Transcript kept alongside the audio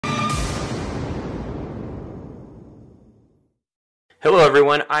Hello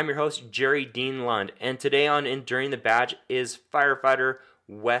everyone, I'm your host Jerry Dean Lund, and today on Enduring the Badge is Firefighter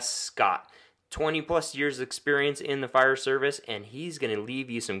Wes Scott. 20 plus years experience in the fire service, and he's going to leave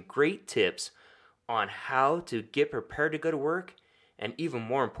you some great tips on how to get prepared to go to work, and even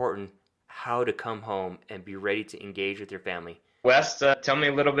more important, how to come home and be ready to engage with your family. Wes, tell me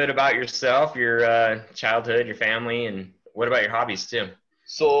a little bit about yourself, your childhood, your family, and what about your hobbies too?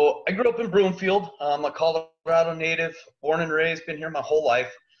 So I grew up in Broomfield. I'm a Colorado native, born and raised, been here my whole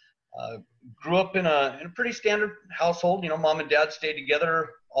life. Grew up in a pretty standard household. Mom and dad stayed together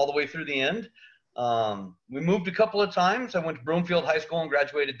all the way through the end. We moved a couple of times. I went to Broomfield High School and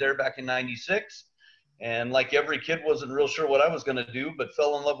graduated there back in '96. And like every kid, wasn't real sure what I was going to do, but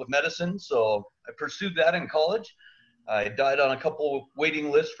fell in love with medicine. So I pursued that in college. I died on a couple waiting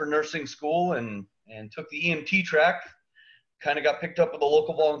lists for nursing school and took the EMT track. Kind of got picked up with the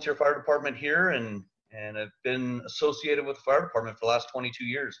local volunteer fire department here, and I've been associated with the fire department for the last 22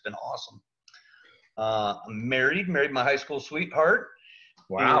 years. It's been awesome. I'm married my high school sweetheart.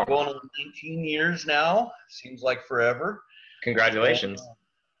 Wow. We're going on 19 years now. Seems like forever. Congratulations.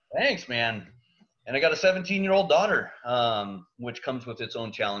 Thanks, man. And I got a 17-year-old daughter, which comes with its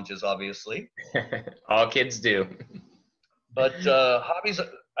own challenges, obviously. All kids do. But hobbies,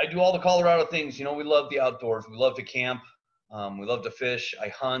 I do all the Colorado things. We love the outdoors. We love to camp. We love to fish. I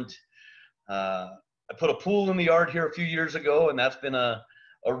hunt. I put a pool in the yard here a few years ago, and that's been a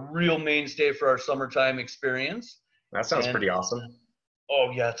real mainstay for our summertime experience. That sounds pretty awesome.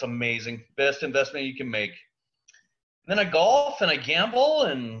 Oh, yeah, it's amazing. Best investment you can make. And then I golf and I gamble,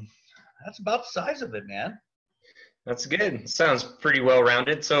 and that's about the size of it, man. That's good. Sounds pretty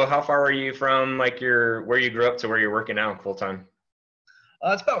well-rounded. So how far are you from where you grew up to where you're working now full-time?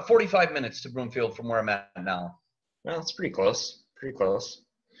 It's about 45 minutes to Broomfield from where I'm at now. Well, it's pretty close. Pretty close.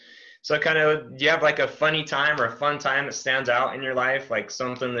 So do you have like a funny time or a fun time that stands out in your life? Like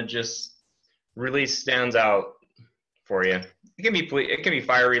something that just really stands out for you? It can be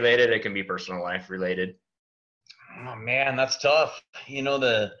fire related. It can be personal life related. Oh man, that's tough.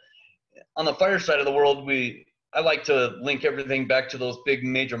 On the fire side of the world, I like to link everything back to those big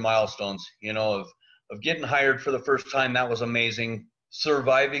major milestones, of getting hired for the first time. That was amazing.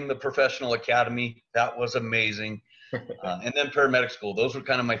 Surviving the professional academy. That was amazing. And then paramedic school. Those were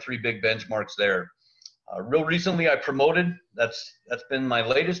kind of my three big benchmarks there. Real recently, I promoted. That's been my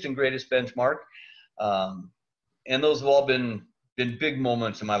latest and greatest benchmark. And those have all been big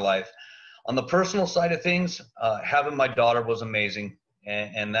moments in my life. On the personal side of things, having my daughter was amazing.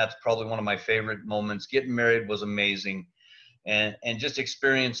 And that's probably one of my favorite moments. Getting married was amazing. And just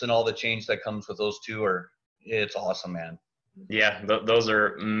experiencing all the change that comes with those two it's awesome, man. Yeah, those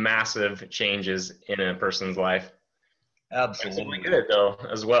are massive changes in a person's life. Absolutely. That's good though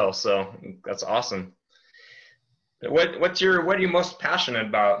as well. So that's awesome. What are you most passionate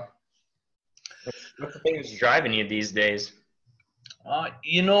about? What's the thing that's driving you these days? I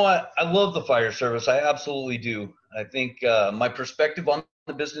love the fire service. I absolutely do. I think my perspective on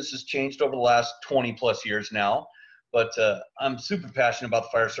the business has changed over the last 20 plus years now, but I'm super passionate about the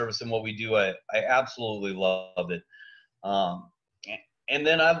fire service and what we do. I absolutely love it. And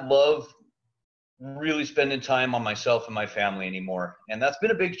then I love really spending time on myself and my family anymore. And that's been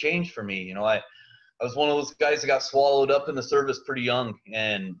a big change for me. I was one of those guys that got swallowed up in the service pretty young,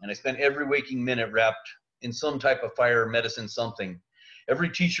 and I spent every waking minute wrapped in some type of fire medicine something. Every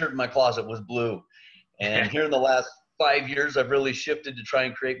t-shirt in my closet was blue. And here in the last 5 years, I've really shifted to try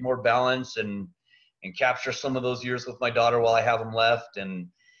and create more balance and capture some of those years with my daughter while I have them left and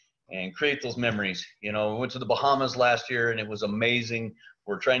create those memories. We went to the Bahamas last year and it was amazing.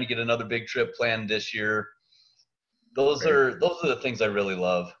 We're trying to get another big trip planned this year. Those are the things I really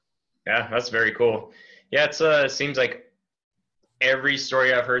love. Yeah, that's very cool. Yeah, it seems like every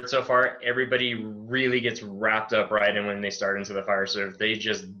story I've heard so far, everybody really gets wrapped up right in when they start into the fire service. They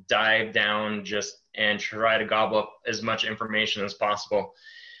just dive down and try to gobble up as much information as possible.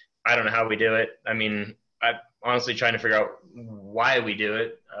 I don't know how we do it. I mean, I'm honestly trying to figure out why we do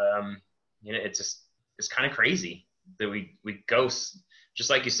it. It's kind of crazy that we go, just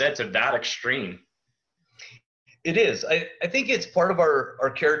like you said, to that extreme. It is. I think it's part of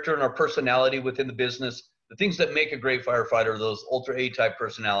our character and our personality within the business. The things that make a great firefighter are those ultra A-type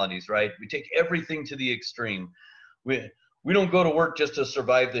personalities, right? We take everything to the extreme. We don't go to work just to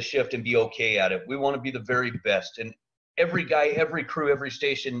survive the shift and be okay at it. We want to be the very best. And every guy, every crew, every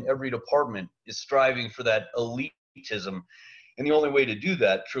station, every department is striving for that elitism. And the only way to do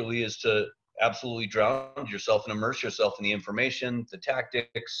that truly is to absolutely drown yourself and immerse yourself in the information, the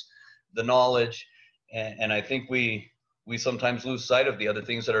tactics, the knowledge. And I think we sometimes lose sight of the other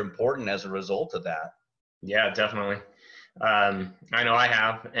things that are important as a result of that. Yeah, definitely. I know I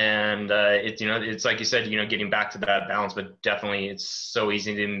have, and it's, it's like you said, getting back to that balance, but definitely it's so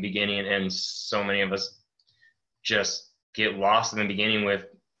easy in the beginning, and so many of us just get lost in the beginning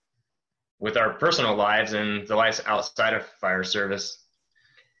with our personal lives and the lives outside of fire service.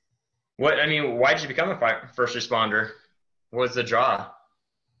 Why did you become a first responder? What was the draw?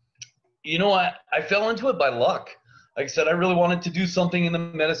 I fell into it by luck. Like I said, I really wanted to do something in the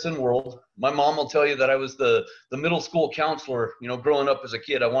medicine world. My mom will tell you that I was the middle school counselor, growing up as a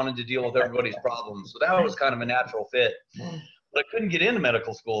kid. I wanted to deal with everybody's problems. So that was kind of a natural fit. But I couldn't get into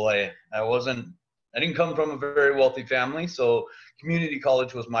medical school. I didn't come from a very wealthy family, so community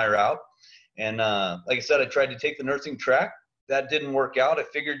college was my route. And like I said, I tried to take the nursing track. That didn't work out. I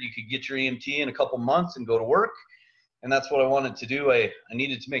figured you could get your EMT in a couple months and go to work. And that's what I wanted to do. I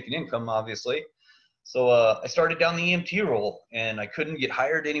needed to make an income, obviously. So I started down the EMT role, and I couldn't get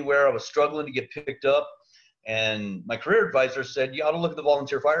hired anywhere. I was struggling to get picked up. And my career advisor said, you ought to look at the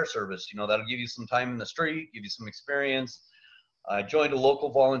volunteer fire service. That'll give you some time in the street, give you some experience. I joined a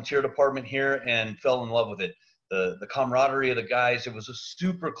local volunteer department here and fell in love with it. The camaraderie of the guys, it was a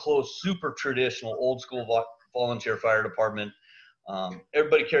super close, super traditional, old school volunteer fire department.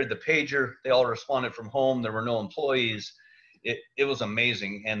 Everybody carried the pager. They all responded from home. There were no employees. It was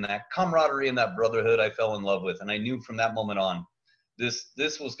amazing. And that camaraderie and that brotherhood I fell in love with. And I knew from that moment on,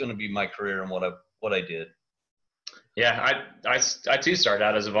 this was going to be my career and what I did. Yeah, I too started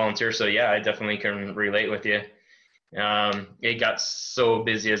out as a volunteer. So yeah, I definitely can relate with you. It got so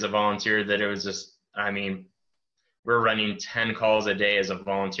busy as a volunteer that it was just, we're running 10 calls a day as a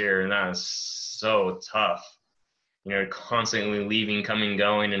volunteer, and that is so tough. Constantly leaving, coming,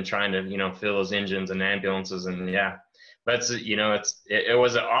 going, and trying to, fill those engines and ambulances. And yeah, but it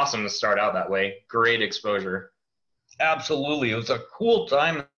was awesome to start out that way. Great exposure. Absolutely. It was a cool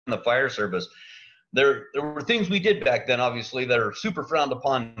time in the fire service. There were things we did back then, obviously, that are super frowned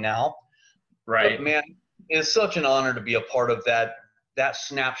upon now. Right. But man, it's such an honor to be a part of that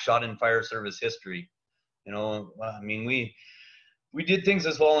snapshot in fire service history. We did things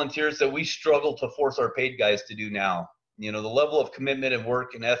as volunteers that we struggle to force our paid guys to do now. The level of commitment and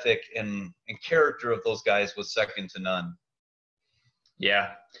work and ethic and character of those guys was second to none.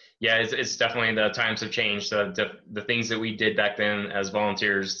 Yeah. It's definitely, the times have changed. The things that we did back then as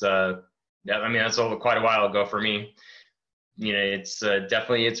volunteers, that's quite a while ago for me. It's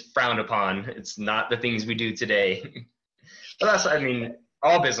definitely, it's frowned upon. It's not the things we do today. But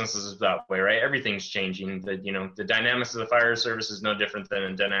all businesses is that way, right? Everything's changing. The dynamics of the fire service is no different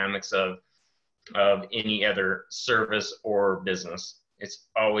than the dynamics of any other service or business. It's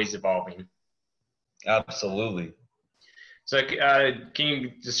always evolving. Absolutely. So can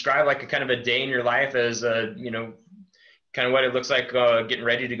you describe like a kind of a day in your life as, kind of what it looks like getting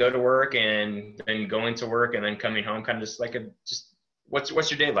ready to go to work and then going to work and then coming home, kind of just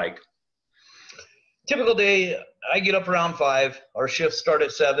what's your day like? Typical day, I get up around 5. Our shifts start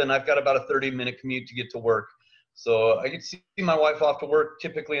at 7. I've got about a 30-minute commute to get to work. So I get to see my wife off to work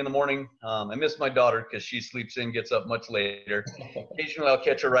typically in the morning. I miss my daughter because she sleeps in, gets up much later. Occasionally I'll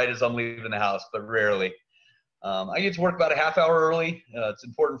catch her right as I'm leaving the house, but rarely. I get to work about a half hour early. It's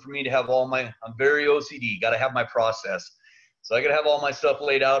important for me to have I'm very OCD, got to have my process. So I got to have all my stuff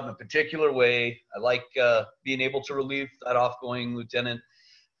laid out in a particular way. I like being able to relieve that offgoing lieutenant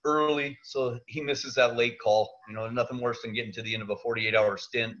early so he misses that late call. Nothing worse than getting to the end of a 48-hour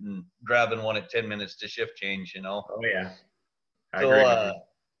stint and grabbing one at 10 minutes to shift change, Oh, yeah.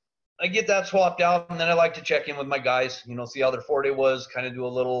 I get that swapped out, and then I like to check in with my guys, see how their 4-day was, kind of do a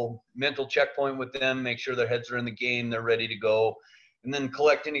little mental checkpoint with them, make sure their heads are in the game, they're ready to go, and then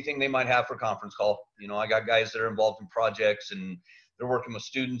collect anything they might have for conference call. I got guys that are involved in projects, and they're working with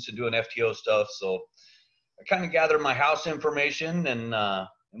students and doing FTO stuff, so I kind of gather my house information, and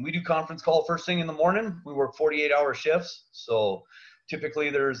we do conference call first thing in the morning. We work 48-hour shifts. So typically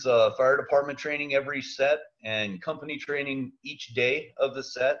there's fire department training every set and company training each day of the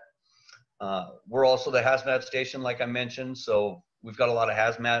set. We're also the hazmat station, like I mentioned. So we've got a lot of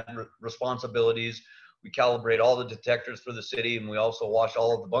hazmat responsibilities. We calibrate all the detectors for the city, and we also wash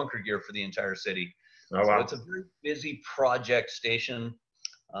all of the bunker gear for the entire city. Oh, wow. So it's a very busy project station.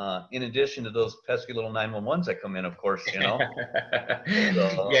 In addition to those pesky little 911s that come in, of course, Yeah,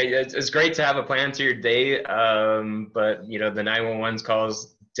 it's great to have a plan to your day, but the 911's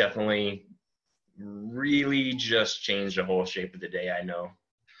calls definitely really just change the whole shape of the day. I know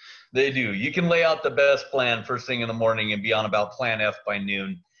they do. You can lay out the best plan first thing in the morning and be on about plan F by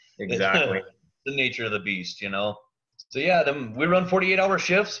noon. Exactly. The nature of the beast, So yeah, then we run 48-hour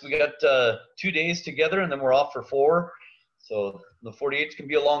shifts. We got 2 days together, and then we're off for 4. So the 48s can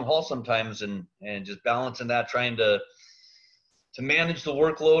be a long haul sometimes, and just balancing that, trying to to manage the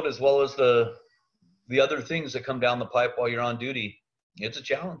workload as well as the other things that come down the pipe while you're on duty, it's a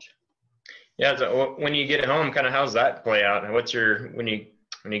challenge. Yeah. So when you get home, kind of how's that play out? What's your when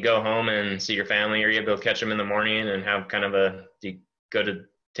you go home and see your family? Are you able to catch them in the morning and have kind of do you go to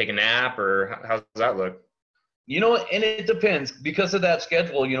take a nap, or how does that look? And it depends because of that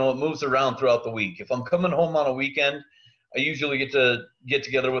schedule. It moves around throughout the week. If I'm coming home on a weekend, I usually get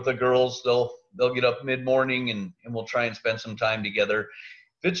together with the girls. They'll get up mid-morning and we'll try and spend some time together.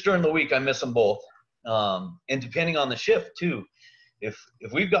 If it's during the week, I miss them both. And depending on the shift too, if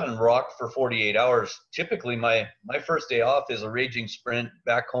we've gotten rocked for 48 hours, typically my first day off is a raging sprint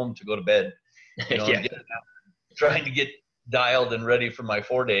back home to go to bed. Yeah. Trying to get dialed and ready for my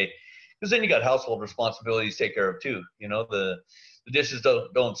 4-day, because then you got household responsibilities to take care of too. The dishes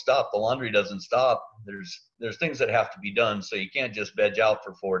don't stop, the laundry doesn't stop. There's things that have to be done, so you can't just veg out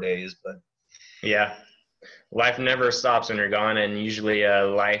for 4 days. But yeah, life never stops when you're gone, and usually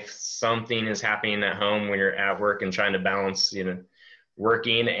something is happening at home when you're at work and trying to balance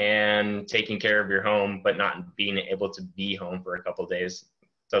working and taking care of your home, but not being able to be home for a couple of days. It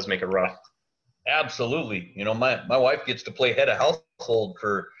does make it rough. Absolutely. My wife gets to play head of household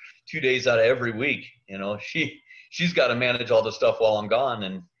for 2 days out of every week. She's got to manage all the stuff while I'm gone,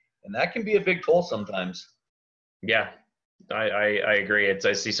 and that can be a big toll sometimes. Yeah, I agree.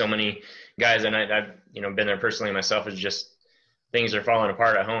 I see so many guys, and I've been there personally myself. It's just things are falling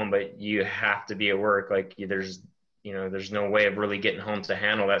apart at home, but you have to be at work. Like there's no way of really getting home to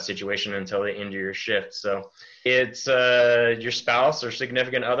handle that situation until the end of your shift. So it's your spouse or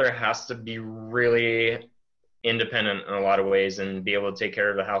significant other has to be really independent in a lot of ways and be able to take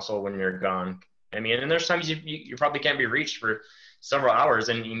care of the household when you're gone. I mean, and there's times you probably can't be reached for several hours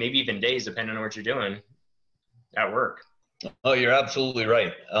and maybe even days, depending on what you're doing at work. Oh, you're absolutely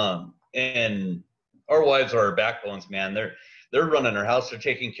right. And our wives are our backbones, man. They're running our house. They're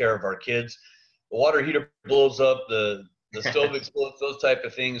taking care of our kids. The water heater blows up, the stove explodes, those type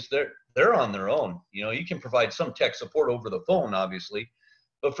of things. They're on their own. You can provide some tech support over the phone, obviously,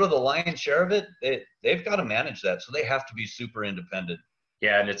 but for the lion's share of it, they've got to manage that. So they have to be super independent.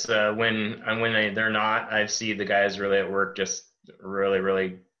 Yeah, and it's when they're not, I see the guys really at work just really,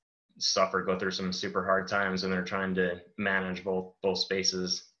 really go through some super hard times, and they're trying to manage both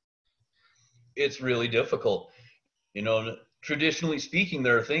spaces. It's really difficult. Traditionally speaking,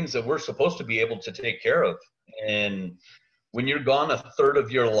 there are things that we're supposed to be able to take care of. And when you're gone a third of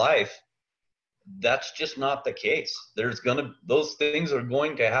your life, that's just not the case. Those things are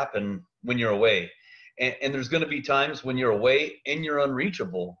going to happen when you're away. And there's going to be times when you're away and you're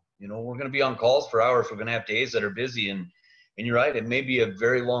unreachable. We're going to be on calls for hours. We're going to have days that are busy. And you're right, it may be a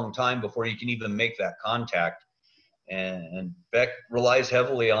very long time before you can even make that contact. And Beck relies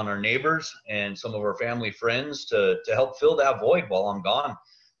heavily on our neighbors and some of our family friends to help fill that void while I'm gone.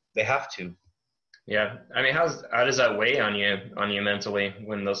 They have to. Yeah. I mean, how does that weigh on you mentally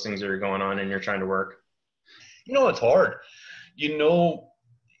when those things are going on and you're trying to work? It's hard.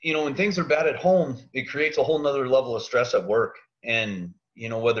 When things are bad at home, it creates a whole nother level of stress at work. And,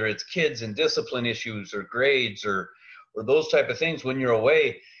 whether it's kids and discipline issues or grades or those type of things, when you're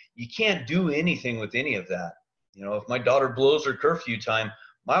away, you can't do anything with any of that. If my daughter blows her curfew time,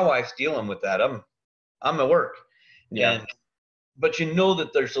 my wife's dealing with that. I'm at work. Yeah. But that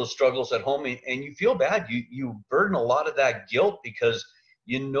there's those struggles at home, and you feel bad. You burden a lot of that guilt because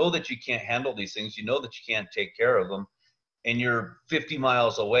that you can't handle these things. That you can't take care of them, and you're 50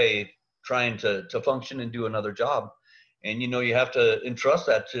 miles away trying to function and do another job. And you have to entrust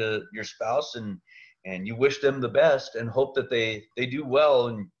that to your spouse, and you wish them the best and hope that they do well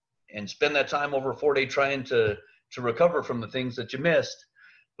and spend that time over 4 days trying to recover from the things that you missed.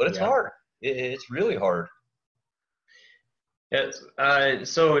 But it's hard. It's really hard. Yes.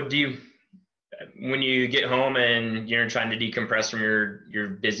 So when you get home and you're trying to decompress from your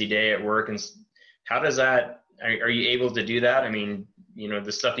busy day at work, and how does that, are you able to do that? I mean,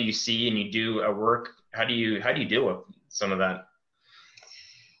 the stuff that you see and you do at work, how do you deal with some of that?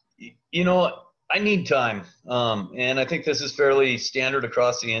 I need time. And I think this is fairly standard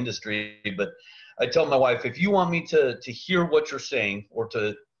across the industry, but I tell my wife, if you want me to hear what you're saying or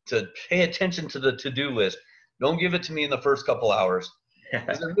to pay attention to the to-do list, don't give it to me in the first couple hours.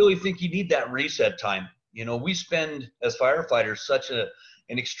 Because I really think you need that reset time. We spend as firefighters such an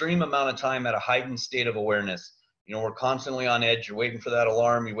extreme amount of time at a heightened state of awareness. We're constantly on edge. You're waiting for that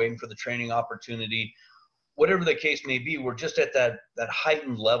alarm. You're waiting for the training opportunity. Whatever the case may be, we're just at that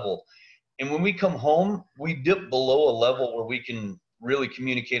heightened level. And when we come home, we dip below a level where we can really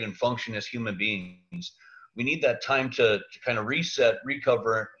communicate and function as human beings. We need that time to kind of reset,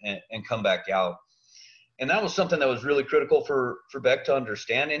 recover, and come back out. And that was something that was really critical for Beck to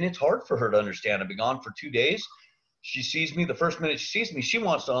understand. And it's hard for her to understand. I've been gone for 2 days. She sees me. The first minute she sees me, she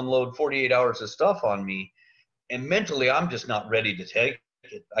wants to unload 48 hours of stuff on me. And mentally, I'm just not ready to take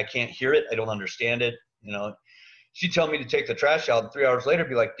it. I can't hear it. I don't understand it. You know, she'd tell me to take the trash out, and 3 hours later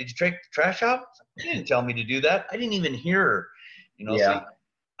be like, did you take the trash out? She didn't tell me to do that. I didn't even hear her. You know, Yeah. so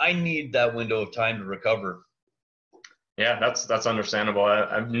I need that window of time to recover. Yeah, that's understandable.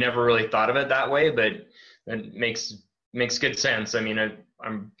 I've never really thought of it that way, but it makes good sense. I mean,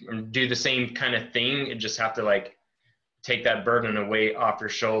 I'm do the same kind of thing. You just have to like take that burden away off your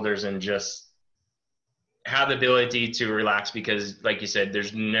shoulders and just have the ability to relax, because like you said,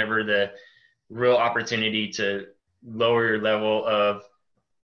 there's never the real opportunity to lower your level of,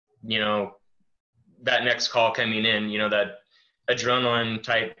 you know, that next call coming in, you know, that adrenaline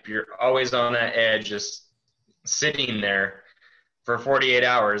type, you're always on that edge, just sitting there for 48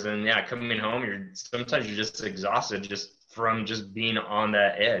 hours. And yeah, coming home, sometimes you're just exhausted just from just being on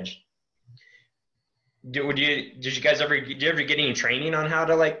that edge. Did you guys ever get any training on how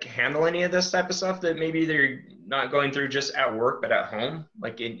to like handle any of this type of stuff that maybe they're not going through just at work, but at home?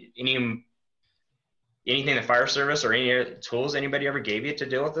 Like anything the fire service or any tools anybody ever gave you to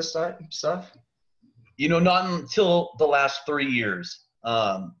deal with this stuff? You know, not until the last 3 years.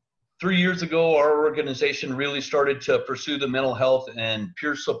 3 years ago, our organization really started to pursue the mental health and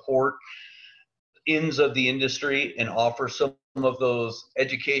peer support ends of the industry and offer some of those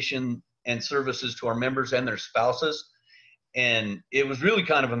education and services to our members and their spouses. And it was really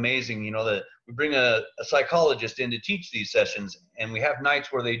kind of amazing, you know, that we bring a psychologist in to teach these sessions, and we have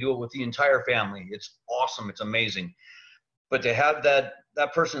nights where they do it with the entire family. It's awesome. It's amazing. But to have that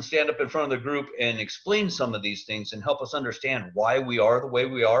person stand up in front of the group and explain some of these things and help us understand why we are the way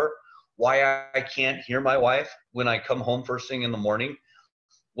we are, why I can't hear my wife when I come home first thing in the morning,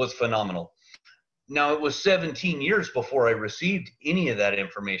 was phenomenal. Now, it was 17 years before I received any of that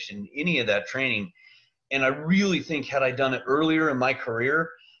information, any of that training. And I really think had I done it earlier in my career,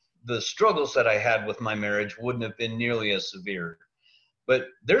 the struggles that I had with my marriage wouldn't have been nearly as severe. But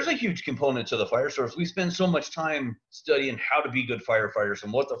there's a huge component to the fire service. We spend so much time studying how to be good firefighters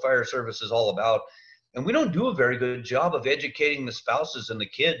and what the fire service is all about. And we don't do a very good job of educating the spouses and the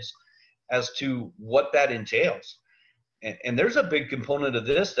kids as to what that entails. And there's a big component of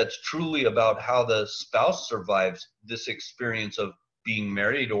this that's truly about how the spouse survives this experience of being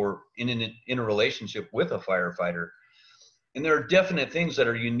married or in a relationship with a firefighter. And there are definite things that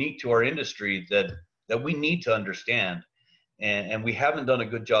are unique to our industry that we need to understand. And we haven't done a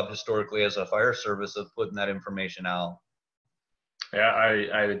good job historically as a fire service of putting that information out. Yeah,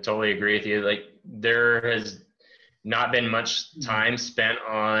 I would totally agree with you. Like, there has not been much time spent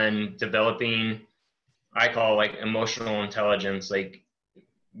on developing, I call like emotional intelligence. Like,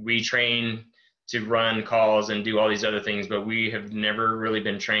 we train to run calls and do all these other things, but we have never really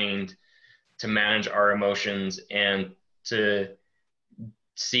been trained to manage our emotions and to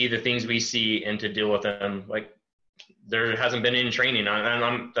see the things we see and to deal with them. Like, there hasn't been any training,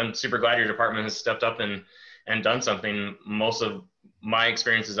 and I'm super glad your department has stepped up and done something. Most of my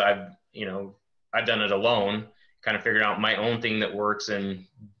experiences, I've done it alone, kind of figured out my own thing that works and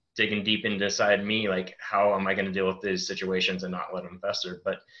digging deep inside me, like, how am I going to deal with these situations and not let them fester?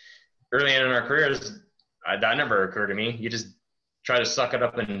 But early in our careers, that never occurred to me. You just try to suck it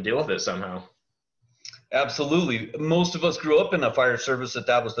up and deal with it somehow. Absolutely. Most of us grew up in a fire service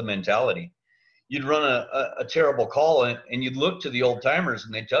that was the mentality. You'd run a terrible call and you'd look to the old timers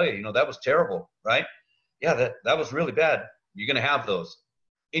and they'd tell you, that was terrible, right? Yeah, that was really bad. You're going to have those.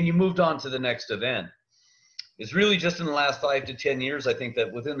 And you moved on to the next event. It's really just in the last 5 to 10 years, I think,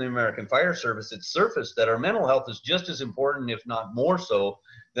 that within the American Fire Service, it's surfaced that our mental health is just as important, if not more so,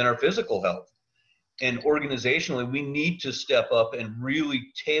 than our physical health. And organizationally, we need to step up and really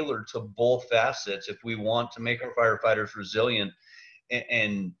tailor to both facets if we want to make our firefighters resilient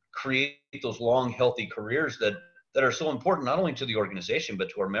and create those long, healthy careers that are so important, not only to the organization, but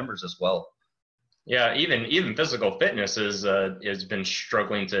to our members as well. Yeah, even physical fitness has been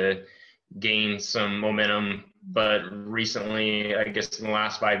struggling to gain some momentum, but recently, I guess in the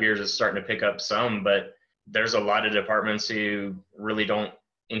last 5 years, it's starting to pick up some. But there's a lot of departments who really don't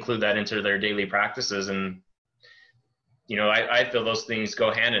include that into their daily practices. And I feel those things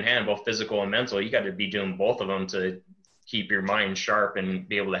go hand in hand, both physical and mental. You got to be doing both of them to keep your mind sharp and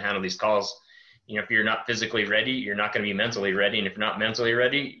be able to handle these calls. If you're not physically ready, you're not going to be mentally ready. And if you're not mentally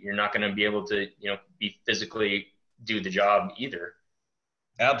ready, you're not going to be able to, be physically do the job either.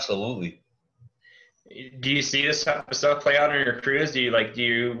 Absolutely. Do you see this type of stuff play out in your crews? Do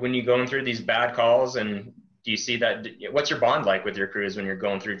you, when you're going through these bad calls, and do you see that? What's your bond like with your crews when you're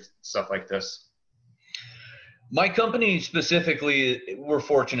going through stuff like this? My company specifically, we're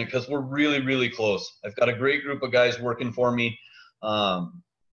fortunate because we're really, really close. I've got a great group of guys working for me,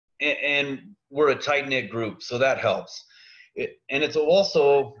 and we're a tight-knit group, so that helps. And it's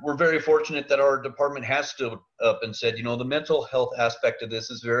also, we're very fortunate that our department has stood up and said, the mental health aspect of this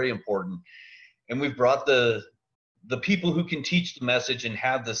is very important. And we've brought the people who can teach the message and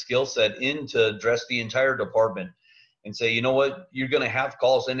have the skill set in to address the entire department and say, you know what, you're going to have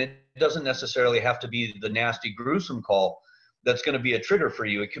calls, and it doesn't necessarily have to be the nasty, gruesome call that's going to be a trigger for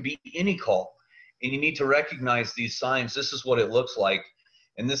you. It could be any call, and you need to recognize these signs. This is what it looks like,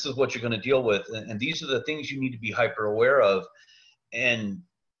 and this is what you're going to deal with, and these are the things you need to be hyper aware of. And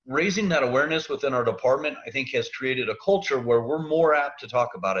raising that awareness within our department, I think, has created a culture where we're more apt to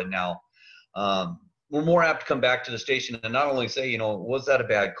talk about it now. We're more apt to come back to the station and not only say, was that a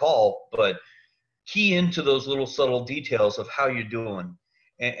bad call, but key into those little subtle details of how you're doing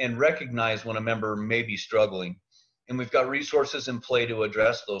and recognize when a member may be struggling. And we've got resources in play to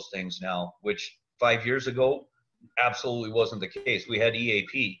address those things now, which 5 years ago absolutely wasn't the case. We had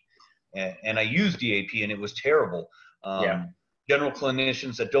EAP, and I used EAP, and it was terrible. General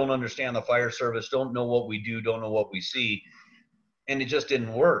clinicians that don't understand the fire service, don't know what we do, don't know what we see, and it just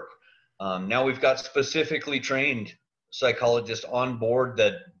didn't work. Now we've got specifically trained psychologists on board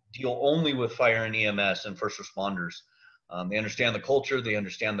that deal only with fire and EMS and first responders. They understand the culture, they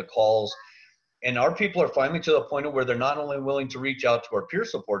understand the calls, and our people are finally to the point of where they're not only willing to reach out to our peer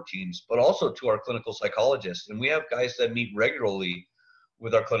support teams, but also to our clinical psychologists. And we have guys that meet regularly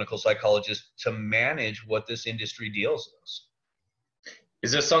with our clinical psychologists to manage what this industry deals with us.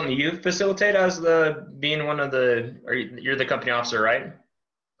 Is this something you facilitate as being one of you're the company officer, right?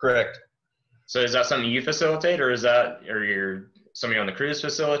 Correct. So is that something you facilitate, or you're somebody on the crew is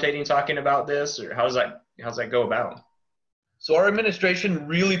facilitating, talking about this, or how's that go about? So our administration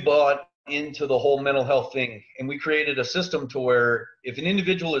really bought into the whole mental health thing, and we created a system to where if an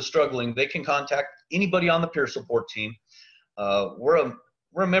individual is struggling, they can contact anybody on the peer support team. We're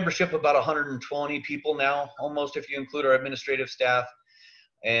a membership of about 120 people now, almost, if you include our administrative staff,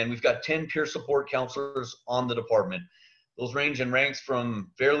 and we've got 10 peer support counselors on the department. Those range in ranks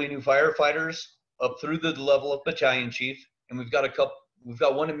from fairly new firefighters up through the level of battalion chief, and we've got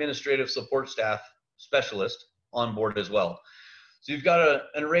one administrative support staff specialist on board as well. So you've got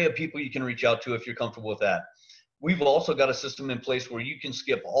an array of people you can reach out to if you're comfortable with that. We've also got a system in place where you can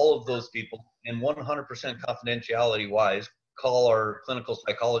skip all of those people and 100% confidentiality wise call our clinical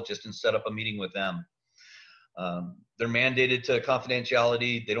psychologist and set up a meeting with them. They're mandated to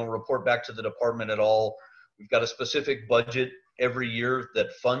confidentiality. They don't report back to the department at all. We've got a specific budget every year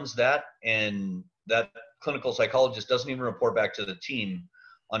that funds that, and that clinical psychologist doesn't even report back to the team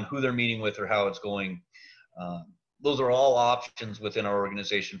on who they're meeting with or how it's going. Those are all options within our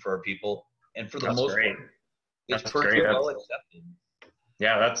organization for our people, and for the most part, it's pretty well accepted.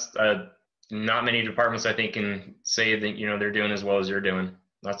 Yeah, that's not many departments I think can say that they're doing as well as you're doing.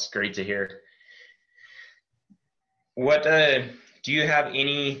 That's great to hear. What do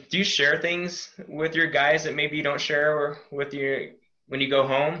you share things with your guys that maybe you don't share with you when you go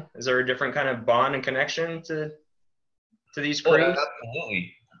home? Is there a different kind of bond and connection to these crews? Oh,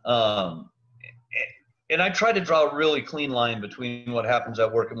 absolutely. And I try to draw a really clean line between what happens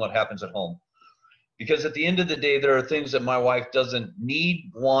at work and what happens at home. Because at the end of the day, there are things that my wife doesn't need,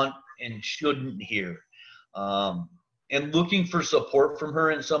 want, and shouldn't hear. And looking for support from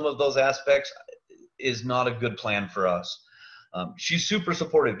her in some of those aspects is not a good plan for us. She's super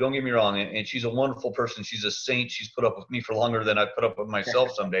supportive, don't get me wrong, and she's a wonderful person. She's a saint. She's put up with me for longer than I've put up with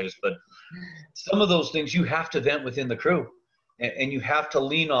myself some days. But some of those things you have to vent within the crew, and you have to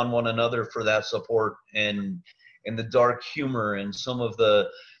lean on one another for that support and the dark humor and some of the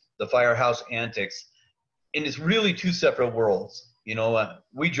firehouse antics. And it's really two separate worlds.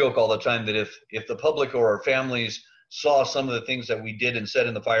 We joke all the time that if the public or our families saw some of the things that we did and said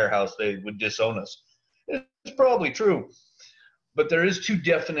in the firehouse, they would disown us. It's probably true. But there is two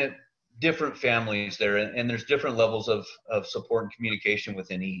different families there, and there's different levels of support and communication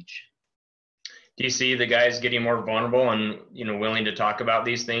within each. Do you see the guys getting more vulnerable and willing to talk about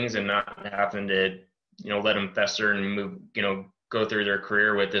these things and not having to let them fester and move go through their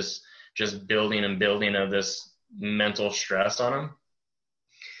career with this just building of this mental stress on them?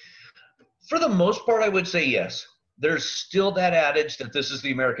 For the most part, I would say yes. There's still that adage that this is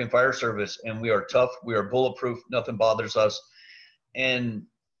the American Fire Service and we are tough, we are bulletproof, nothing bothers us. And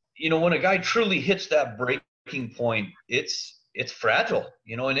when a guy truly hits that breaking point, it's fragile,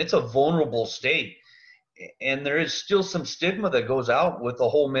 and it's a vulnerable state. And there is still some stigma that goes out with the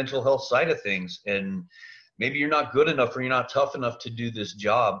whole mental health side of things. And maybe you're not good enough or you're not tough enough to do this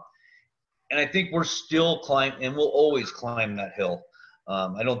job. And I think we're still climbing, and we'll always climb that hill.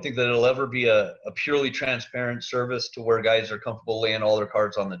 I don't think that it'll ever be a purely transparent service to where guys are comfortable laying all their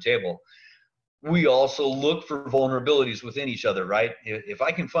cards on the table. We also look for vulnerabilities within each other, right? If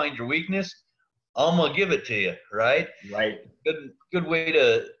I can find your weakness, I'm gonna give it to you, right? Right. Good way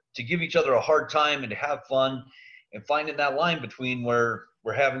to give each other a hard time and to have fun, and finding that line between where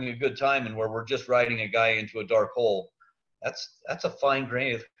we're having a good time and where we're just riding a guy into a dark hole. That's a fine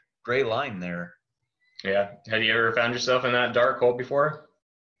gray line there. Yeah. Have you ever found yourself in that dark hole before?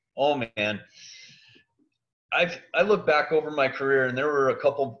 Oh man, I look back over my career, and there were a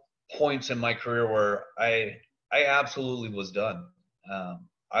couple points in my career where I absolutely was done.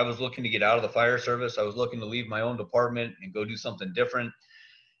 I was looking to get out of the fire service. I was looking to leave my own department and go do something different.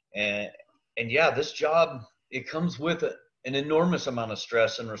 And yeah, this job, it comes with an enormous amount of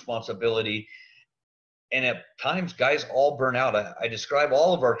stress and responsibility. And at times, guys all burn out. I describe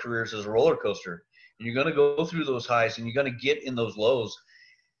all of our careers as a roller coaster. And you're going to go through those highs, and you're going to get in those lows.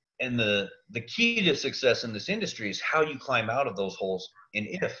 And the key to success in this industry is how you climb out of those holes, and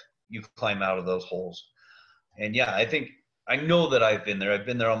if you climb out of those holes. And yeah, I know that I've been there. I've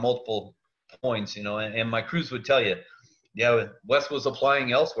been there on multiple points, and my crews would tell you, yeah, Wes was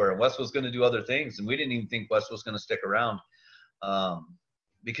applying elsewhere, and Wes was going to do other things, and we didn't even think Wes was going to stick around,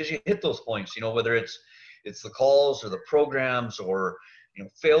 because you hit those points, whether it's the calls or the programs, or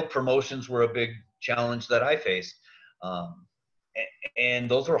failed promotions were a big challenge that I faced, and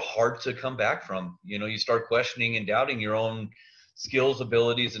those are hard to come back from. You start questioning and doubting your own skills,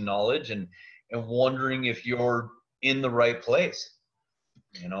 abilities, and knowledge, and wondering if you're in the right place.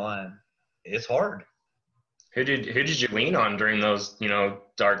 And it's hard. Who did you lean on during those,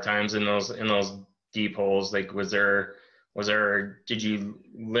 dark times in those deep holes? Like, did you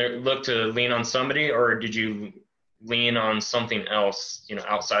look to lean on somebody, or did you lean on something else,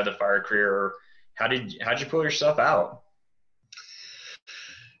 outside the fire career? Or how'd you pull yourself out?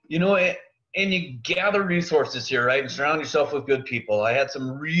 And you gather resources here, right? And surround yourself with good people. I had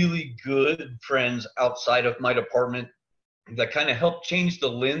some really good friends outside of my department that kind of helped change the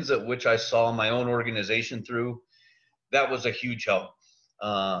lens at which I saw my own organization through. That was a huge help.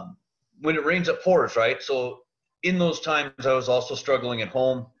 When it rains, it pours, right? So in those times, I was also struggling at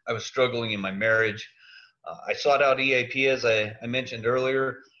home. I was struggling in my marriage. I sought out EAP, as I mentioned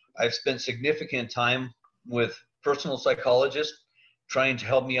earlier. I've spent significant time with personal psychologists trying to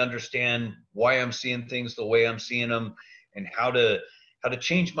help me understand why I'm seeing things the way I'm seeing them, and how to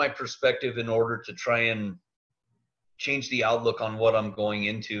change my perspective in order to try and change the outlook on what I'm going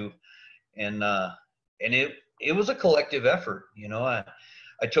into. And it was a collective effort.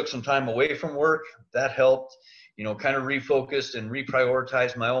 I took some time away from work. That helped, kind of refocused and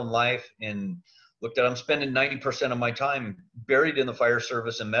reprioritized my own life, and looked at, I'm spending 90% of my time buried in the fire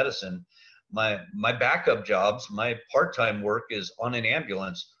service and medicine. My backup jobs, my part-time work is on an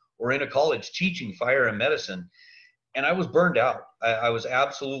ambulance or in a college teaching fire and medicine. And I was burned out. I was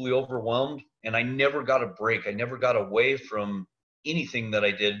absolutely overwhelmed, and I never got a break. I never got away from anything that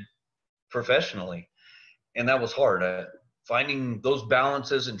I did professionally. And that was hard. Finding those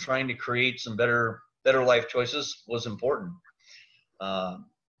balances and trying to create some better life choices was important.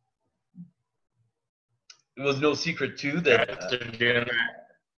 It was no secret too that Guys are doing that.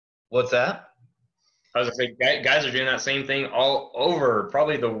 What's that? I was gonna say, guys are doing that same thing all over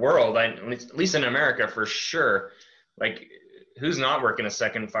probably the world. At least in America for sure. Like, who's not working a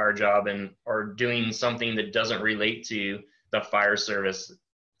second fire job or doing something that doesn't relate to the fire service?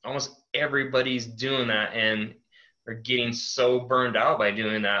 Almost everybody's doing that, and are getting so burned out by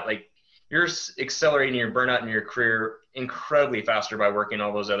doing that. Like, you're accelerating your burnout in your career incredibly faster by working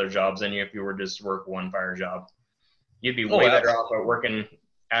all those other jobs than if you were just work one fire job. You'd be way better off at working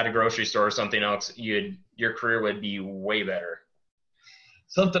at a grocery store or something else. Your career would be way better.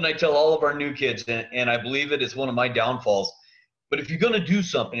 Something I tell all of our new kids, and I believe it is one of my downfalls, but if you're going to do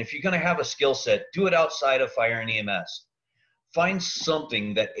something, if you're going to have a skill set, do it outside of fire and EMS. Find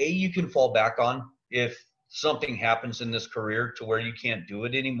something that you can fall back on if something happens in this career to where you can't do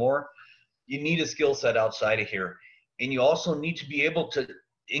it anymore. You need a skill set outside of here. And you also need to be able to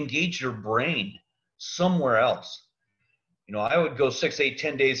engage your brain somewhere else. I would go 6, 8,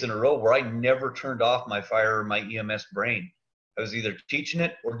 10 days in a row where I never turned off my fire or my EMS brain. I was either teaching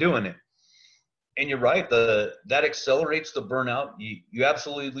it or doing it. And you're right, that accelerates the burnout. You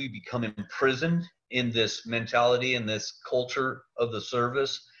absolutely become imprisoned in this mentality and this culture of the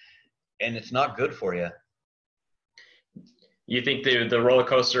service, and it's not good for you. You think the roller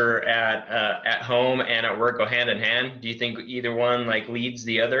coaster at home and at work go hand in hand? Do you think either one leads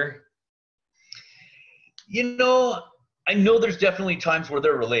the other? I know there's definitely times where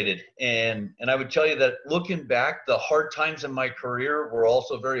they're related. And I would tell you that looking back, the hard times in my career were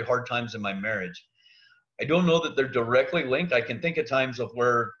also very hard times in my marriage. I don't know that they're directly linked. I can think of times of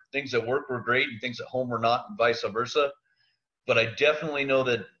where things at work were great and things at home were not, and vice versa. But I definitely know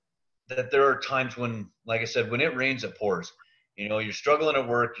that there are times when, like I said, when it rains, it pours. You know, you're struggling at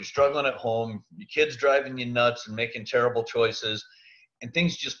work, you're struggling at home, your kids driving you nuts and making terrible choices, and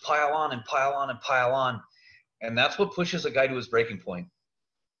things just pile on and pile on and pile on. And that's what pushes a guy to his breaking point.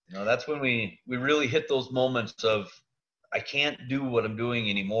 You know, that's when we really hit those moments of, I can't do what I'm doing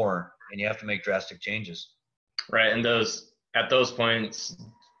anymore, and you have to make drastic changes. Right. And at those points,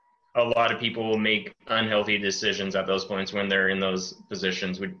 a lot of people will make unhealthy decisions at those points when they're in those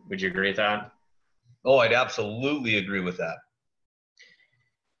positions. Would you agree with that? Oh, I'd absolutely agree with that.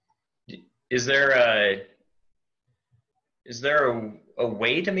 Is there a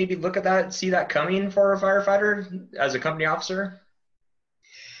way to maybe look at that, see that coming for a firefighter as a company officer?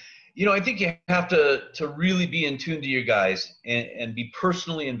 You know, I think you have to really be in tune to your guys and be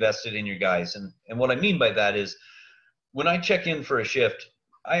personally invested in your guys. And what I mean by that is, when I check in for a shift,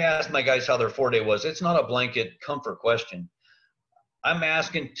 I ask my guys how their 4-day was. It's not a blanket comfort question. I'm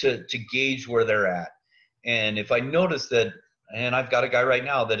asking to gauge where they're at. And if I notice that, and I've got a guy right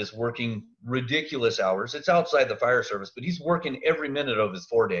now that is working ridiculous hours. It's outside the fire service, but he's working every minute of his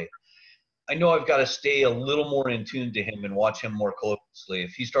 4-day. I know I've got to stay a little more in tune to him and watch him more closely.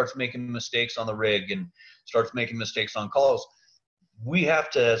 If he starts making mistakes on the rig and starts making mistakes on calls, we have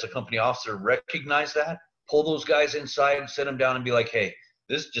to, as a company officer, recognize that, pull those guys inside, sit them down and be like, hey,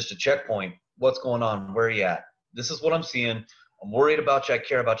 this is just a checkpoint. What's going on? Where are you at? This is what I'm seeing. I'm worried about you. I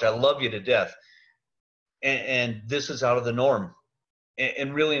care about you. I love you to death. And this is out of the norm.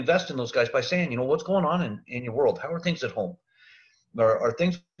 And really invest in those guys by saying, you know, what's going on in your world? How are things at home? Are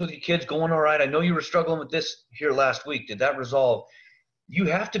things with your kids going all right? I know you were struggling with this here last week. Did that resolve? You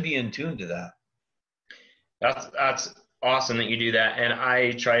have to be in tune to that. That's awesome that you do that. And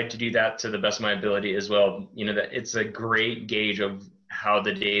I try to do that to the best of my ability as well. You know, that it's a great gauge of how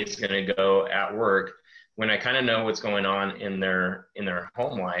the day is going to go at work when I kind of know what's going on in their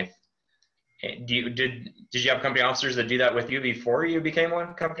home life. Did you have company officers that do that with you before you became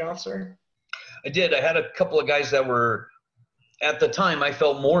one company officer? I did. I had a couple of guys that were, at the time, I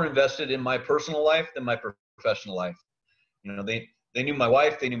felt more invested in my personal life than my professional life. You know, they knew my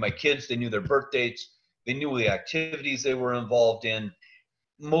wife, they knew my kids, they knew their birth dates, they knew the activities they were involved in.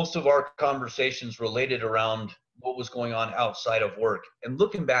 Most of our conversations related around what was going on outside of work. And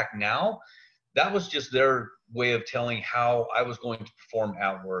looking back now, that was just their way of telling how I was going to perform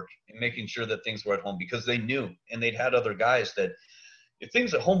at work and making sure that things were at home, because they knew, and they'd had other guys that if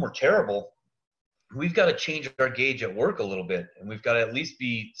things at home were terrible, we've got to change our gauge at work a little bit, and we've got to at least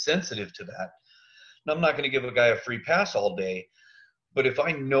be sensitive to that. Now, I'm not going to give a guy a free pass all day, but if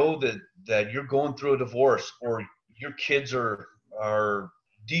I know that you're going through a divorce or your kids are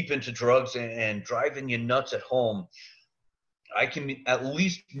deep into drugs and driving you nuts at home, I can at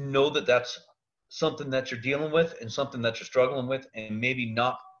least know that that's something that you're dealing with and something that you're struggling with, and maybe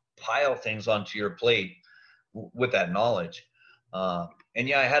not pile things onto your plate with that knowledge. And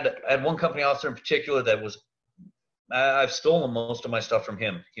yeah, I had one company officer in particular that was, I've stolen most of my stuff from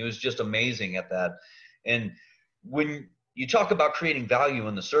him. He was just amazing at that. And when you talk about creating value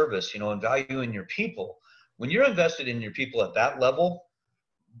in the service, you know, and value in your people, when you're invested in your people at that level,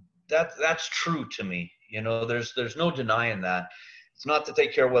 that's true to me. You know, there's no denying that. It's not to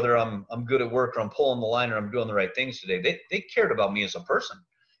take care of whether I'm good at work or I'm pulling the line or I'm doing the right things today. They cared about me as a person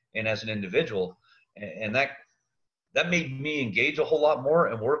and as an individual, and that made me engage a whole lot more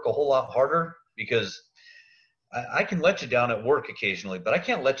and work a whole lot harder, because I can let you down at work occasionally, but I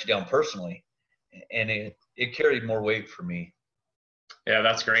can't let you down personally, and it carried more weight for me. Yeah,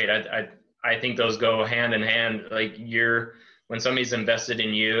 that's great. I think those go hand in hand. Like, when somebody's invested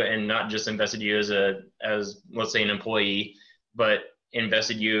in you, and not just invested you as let's say an employee, but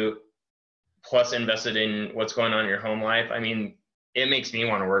invested you plus invested in what's going on in your home life. I mean, it makes me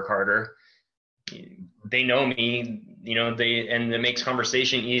want to work harder. They know me, you know, and it makes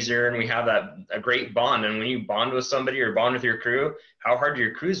conversation easier, and we have a great bond. And when you bond with somebody or bond with your crew, how hard do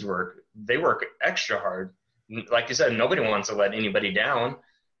your crews work? They work extra hard. Like you said, nobody wants to let anybody down,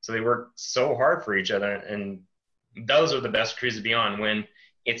 so they work so hard for each other. And those are the best crews to be on. When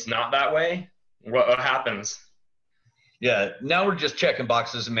it's not that way, what happens? Yeah, now we're just checking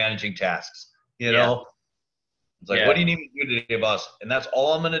boxes and managing tasks. You know, it's like, what do you need me to do today, boss? And that's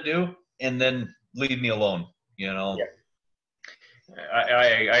all I'm going to do, and then leave me alone. You know. Yeah,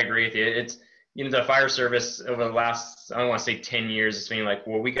 I agree with you. It's, you know, the fire service over the last, I don't want to say 10 years, it's been like,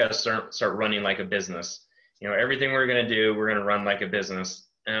 well, we got to start running like a business. everything we're going to do, we're going to run like a business.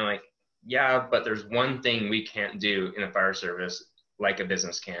 And I'm like, yeah, but there's one thing we can't do in the fire service like a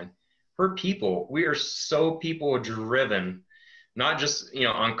business can. We're people. We are so people driven, not just,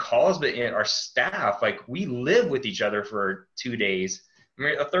 on calls, but in our staff. Like, we live with each other for 2 days. I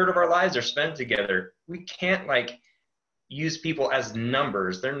mean, a third of our lives are spent together. We can't use people as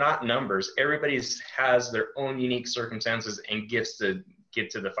numbers. They're not numbers. Everybody has their own unique circumstances and gifts to give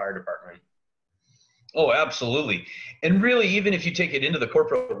to the fire department. Oh, absolutely. And really, even if you take it into the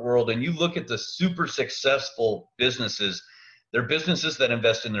corporate world and you look at the super successful businesses, they're businesses that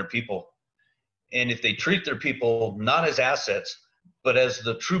invest in their people. And if they treat their people not as assets, but as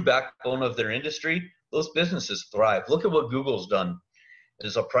the true backbone of their industry, those businesses thrive. Look at what Google's done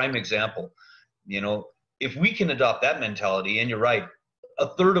as a prime example. If we can adopt that mentality, and you're right, a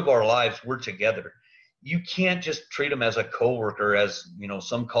third of our lives we're together. You can't just treat them as a coworker, as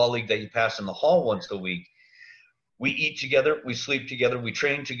some colleague that you pass in the hall once a week. We eat together, we sleep together, we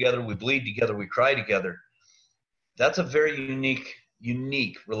train together, we bleed together, we cry together. That's a very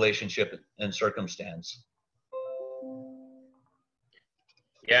unique relationship and circumstance.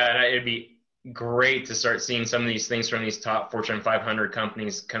 Yeah, and it'd be great to start seeing some of these things from these top Fortune 500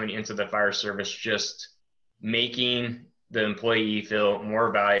 companies coming into the fire service, just making the employee feel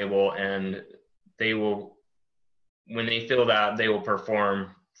more valuable, and they will, when they feel that, they will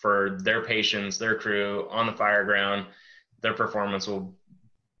perform for their patients, their crew on the fire ground. Their performance will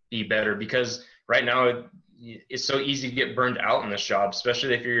be better, because right now it's so easy to get burned out in this job,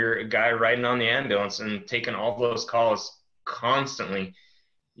 especially if you're a guy riding on the ambulance and taking all those calls constantly.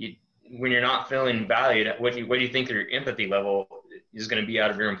 When you're not feeling valued, what do you think your empathy level is going to be out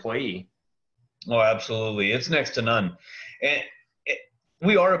of your employee? Oh, absolutely. It's next to none. And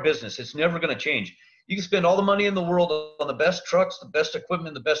we are a business. It's never going to change. You can spend all the money in the world on the best trucks, the best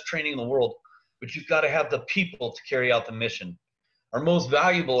equipment, the best training in the world, but you've got to have the people to carry out the mission. Our most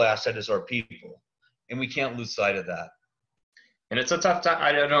valuable asset is our people, and we can't lose sight of that. And it's a tough time.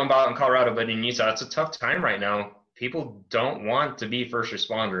 I don't know about in Colorado, but in Utah, it's a tough time right now. People don't want to be first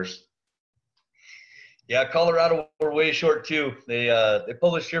responders. Yeah, Colorado, we're way short too. They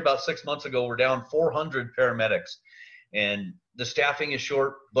published here about 6 months ago, we're down 400 paramedics, and the staffing is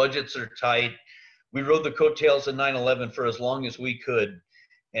short, budgets are tight. We rode the coattails of 9/11 for as long as we could,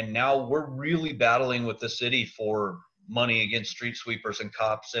 and now we're really battling with the city for money against street sweepers and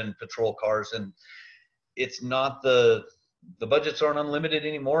cops and patrol cars, and it's not the budgets aren't unlimited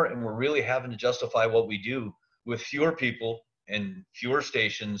anymore, and we're really having to justify what we do with fewer people and fewer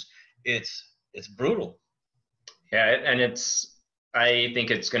stations. It's brutal. Yeah, and I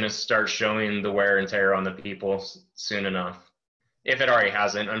think it's going to start showing the wear and tear on the people soon enough. If it already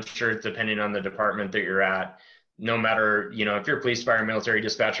hasn't, I'm sure, depending on the department that you're at, no matter, if you're police, fire, military,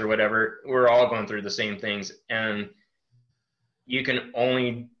 dispatch, or whatever, we're all going through the same things. And you can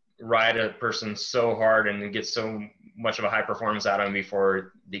only ride a person so hard and get so much of a high performance out of them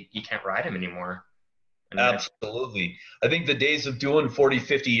before you can't ride them anymore. Absolutely. I think the days of doing 40,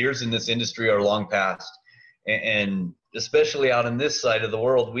 50 years in this industry are long past. And especially out on this side of the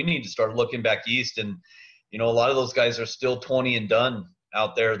world, we need to start looking back east. And, a lot of those guys are still 20 and done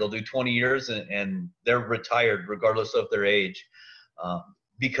out there. They'll do 20 years and they're retired regardless of their age.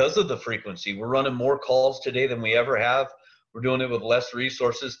 Because of the frequency, we're running more calls today than we ever have. We're doing it with less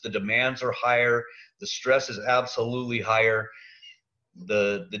resources. The demands are higher. The stress is absolutely higher.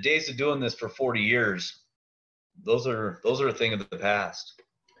 The days of doing this for 40 years, those are a thing of the past.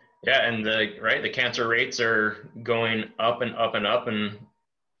 Yeah, and the cancer rates are going up and up and up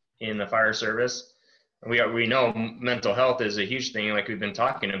in the fire service. We know mental health is a huge thing, like we've been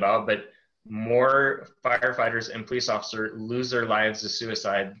talking about, but more firefighters and police officers lose their lives to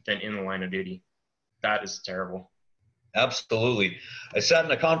suicide than in the line of duty. That is terrible. Absolutely. I sat in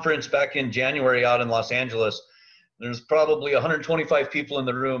a conference back in January out in Los Angeles. There's probably 125 people in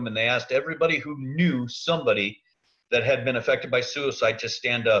the room, and they asked everybody who knew somebody that had been affected by suicide to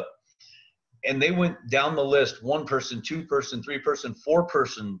stand up. And they went down the list, 1 person, 2 person, 3 person, 4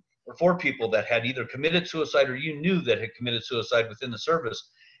 person, or 4 people that had either committed suicide or you knew that had committed suicide within the service.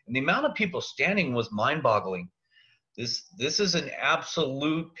 And the amount of people standing was mind-boggling. This is an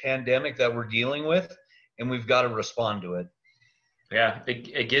absolute pandemic that we're dealing with, and we've got to respond to it. Yeah,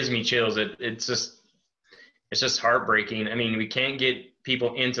 it gives me chills. It's just heartbreaking. I mean, we can't get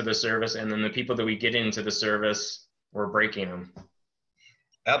people into the service, and then the people that we get into the service, we're breaking them.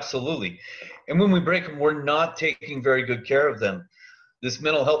 Absolutely. And when we break them, we're not taking very good care of them. This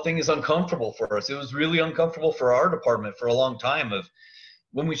mental health thing is uncomfortable for us. It was really uncomfortable for our department for a long time.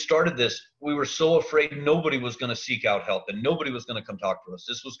 When we started this, we were so afraid nobody was going to seek out help and nobody was going to come talk to us.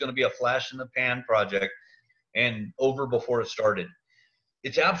 This was going to be a flash in the pan project. and over before it started.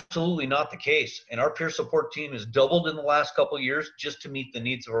 It's absolutely not the case. And our peer support team has doubled in the last couple of years just to meet the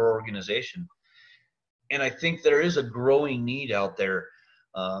needs of our organization. And I think there is a growing need out there.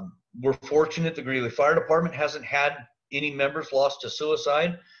 We're fortunate the Greeley Fire Department hasn't had any members lost to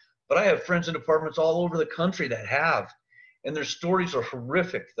suicide, but I have friends in departments all over the country that have, and their stories are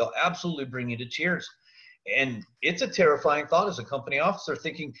horrific. They'll absolutely bring you to tears. And it's a terrifying thought as a company officer,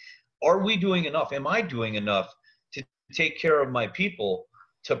 thinking, are we doing enough? Am I doing enough to take care of my people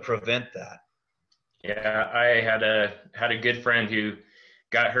to prevent that? Yeah, I had a good friend who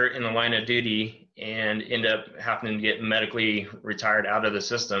got hurt in the line of duty and ended up having to get medically retired out of the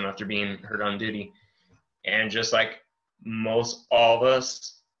system after being hurt on duty. And just like most all of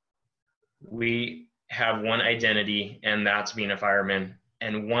us, we have one identity, and that's being a fireman.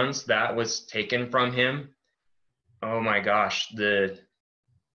 And once that was taken from him, oh my gosh, the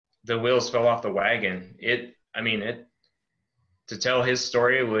wheels fell off the wagon. To tell his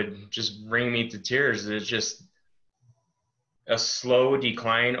story would just bring me to tears. It's just a slow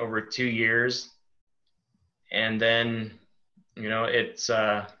decline over 2 years. And then, it's,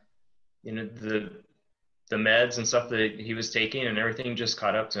 the meds and stuff that he was taking and everything just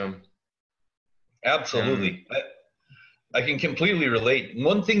caught up to him. Absolutely. I can completely relate.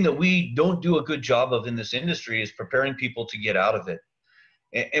 One thing that we don't do a good job of in this industry is preparing people to get out of it.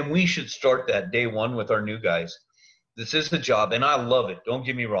 And we should start that day one with our new guys. This is the job, and I love it. Don't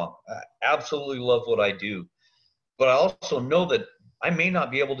get me wrong. I absolutely love what I do. But I also know that I may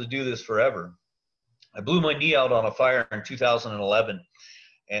not be able to do this forever. I blew my knee out on a fire in 2011,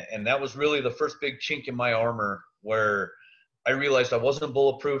 and that was really the first big chink in my armor where I realized I wasn't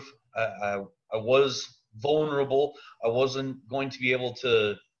bulletproof. I was vulnerable. I wasn't going to be able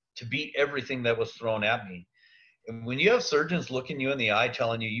to beat everything that was thrown at me. And when you have surgeons looking you in the eye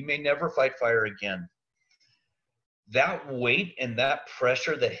telling you, you may never fight fire again, that weight and that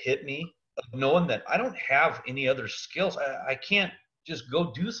pressure that hit me, of knowing that I don't have any other skills, I can't just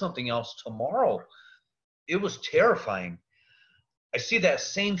go do something else tomorrow. It was terrifying. I see that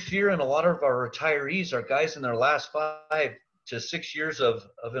same fear in a lot of our retirees, our guys in their last 5 to 6 years of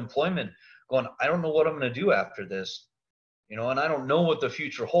employment, going, I don't know what I'm going to do after this, and I don't know what the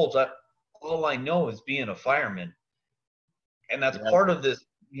future holds. All I know is being a fireman. And that's part of this,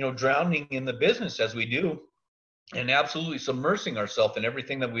 drowning in the business as we do, and absolutely submersing ourselves in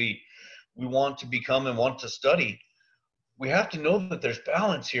everything that we want to become and want to study. We have to know that there's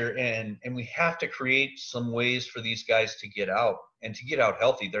balance here, and we have to create some ways for these guys to get out and to get out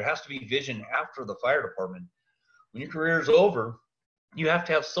healthy. There has to be vision after the fire department. When your career is over, you have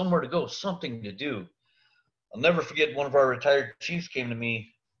to have somewhere to go, something to do. I'll never forget, one of our retired chiefs came to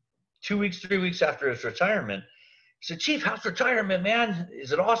me 3 weeks after his retirement. He said, Chief, how's retirement, man?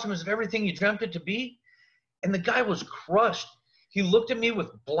 Is it awesome? Is it everything you dreamt it to be? And the guy was crushed. He looked at me with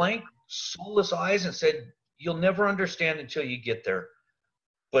blank, soulless eyes and said, you'll never understand until you get there.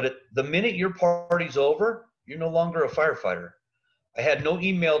 But the minute your party's over, you're no longer a firefighter. I had no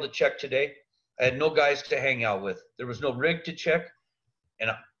email to check today. I had no guys to hang out with. There was no rig to check.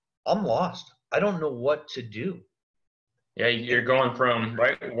 And I'm lost. I don't know what to do. Yeah, you're going from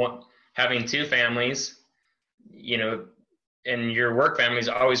having 2 families, and your work family is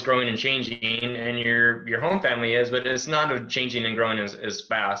always growing and changing, and your home family is, but it's not changing and growing as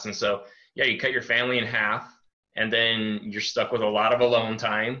fast. And so, yeah, you cut your family in half, and then you're stuck with a lot of alone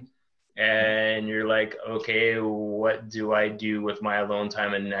time, and you're like, okay, what do I do with my alone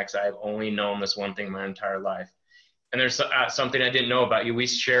time? And next, I've only known this one thing my entire life. And there's something I didn't know about you. We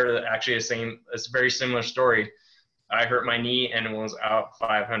share actually a very similar story. I hurt my knee and was out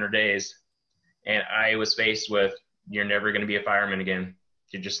 500 days, and I was faced with, you're never going to be a fireman again.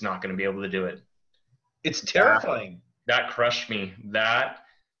 You're just not going to be able to do it. It's terrifying. That crushed me. That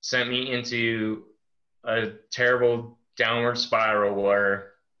sent me into a terrible downward spiral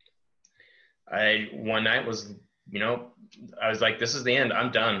where one night was, I was like, this is the end.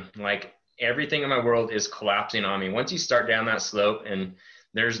 I'm done. Like, everything in my world is collapsing on me. Once you start down that slope and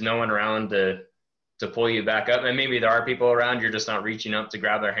there's no one around to pull you back up, and maybe there are people around, you're just not reaching up to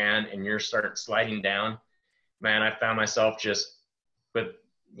grab their hand, and you're starting sliding down. Man, I found myself just with,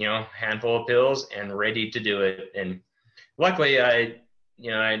 handful of pills and ready to do it. And luckily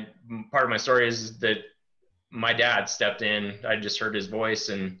part of my story is that my dad stepped in. I just heard his voice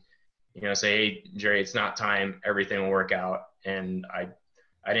and, say, hey, Jerry, it's not time. Everything will work out. And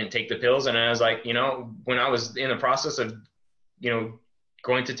I didn't take the pills. And I was like, when I was in the process of,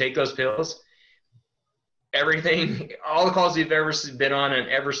 going to take those pills, everything, all the calls you've ever been on and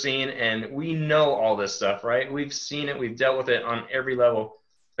ever seen, and we know all this stuff, right? We've seen it, we've dealt with it on every level.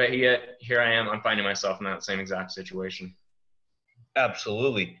 But yet here I am, I'm finding myself in that same exact situation.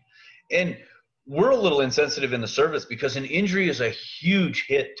 Absolutely. And we're a little insensitive in the service because an injury is a huge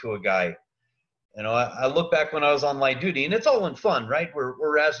hit to a guy. You know, I look back when I was on light duty, and it's all in fun, right? We're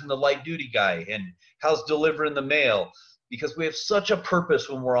razzing the light duty guy and how's delivering the mail, because we have such a purpose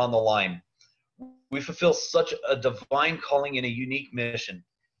when we're on the line. We fulfill such a divine calling and a unique mission.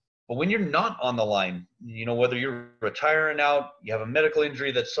 But when you're not on the line, you know, whether you're retiring out, you have a medical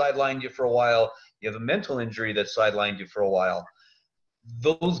injury that sidelined you for a while, you have a mental injury that sidelined you for a while,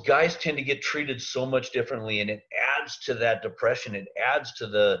 those guys tend to get treated so much differently, and it adds to that depression. It adds to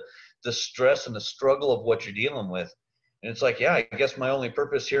the stress and the struggle of what you're dealing with. And it's like, yeah, I guess my only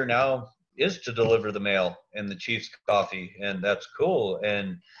purpose here now is to deliver the mail and the Chiefs coffee, and that's cool.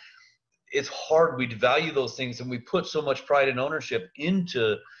 And it's hard. We value those things, and we put so much pride and ownership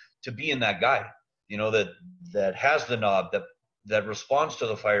into being that guy, you know, that has the knob, that responds to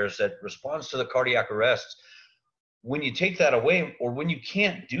the fires, that responds to the cardiac arrests. When you take that away, or when you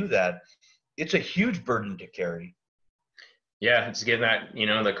can't do that, it's a huge burden to carry. Yeah, it's getting that, you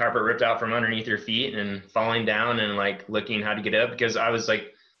know, the carpet ripped out from underneath your feet and falling down and like looking how to get up, because I was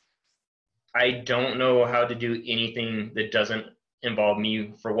like, I don't know how to do anything that doesn't involve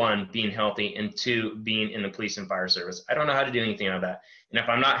me, for one, being healthy, and two, being in the police and fire service. I don't know how to do anything of that. And if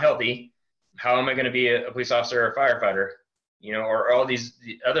I'm not healthy, how am I going to be a police officer or a firefighter? You know, or all these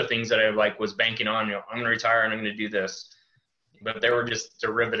other things that I like was banking on, you know, I'm going to retire and I'm going to do this. But they were just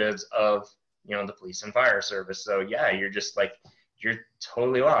derivatives of, you know, the police and fire service. So yeah, you're just like, you're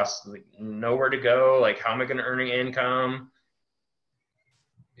totally lost, like, nowhere to go. Like, how am I going to earn an income?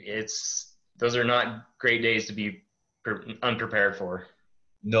 Those are not great days to be unprepared for.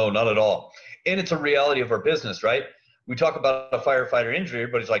 No, not at all. And it's a reality of our business, right? We talk about a firefighter injury,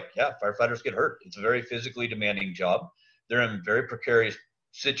 everybody's like, yeah, firefighters get hurt. It's a very physically demanding job. They're in very precarious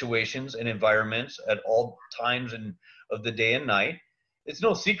situations and environments at all times of the day and night. It's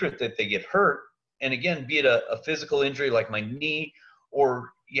no secret that they get hurt. And again, be it a physical injury like my knee,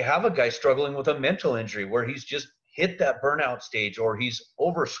 or you have a guy struggling with a mental injury where he's just hit that burnout stage, or he's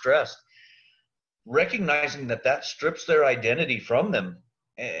overstressed. Recognizing that strips their identity from them,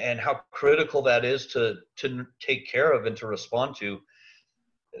 and how critical that is to take care of and to respond to,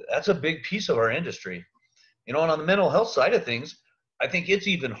 that's a big piece of our industry. You know, and on the mental health side of things, I think it's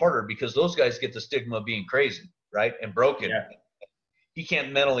even harder because those guys get the stigma of being crazy, right? And broken. Yeah. He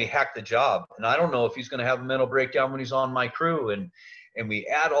can't mentally hack the job. And I don't know if he's going to have a mental breakdown when he's on my crew. And we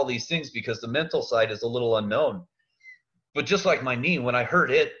add all these things because the mental side is a little unknown. But just like my knee, when I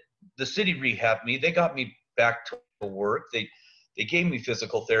hurt it, the city rehabbed me. They got me back to work. They gave me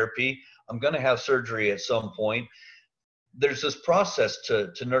physical therapy. I'm going to have surgery at some point. There's this process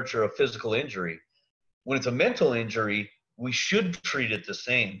to nurture a physical injury. When it's a mental injury, we should treat it the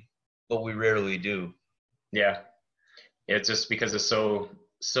same, but we rarely do. Yeah. It's just because it's so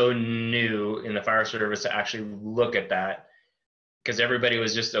new in the fire service to actually look at that, because everybody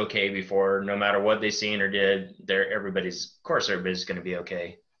was just okay before. No matter what they seen or did, everybody's going to be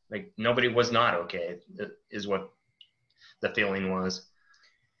okay. Like, nobody was not okay, is what the feeling was.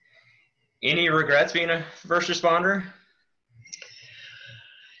 Any regrets being a first responder?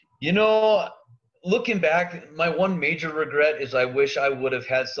 You know, looking back, my one major regret is I wish I would have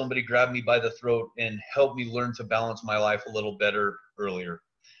had somebody grab me by the throat and help me learn to balance my life a little better earlier.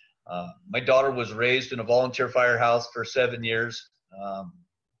 My daughter was raised in a volunteer firehouse for 7 years.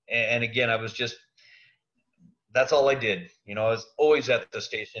 And again, that's all I did. You know, I was always at the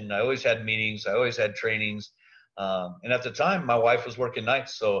station. I always had meetings. I always had trainings. And at the time, my wife was working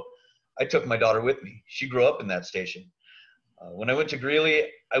nights, so I took my daughter with me. She grew up in that station. When I went to Greeley,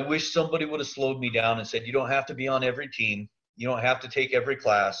 I wish somebody would have slowed me down and said, you don't have to be on every team. You don't have to take every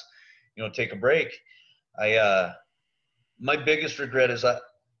class. You know, take a break. My biggest regret is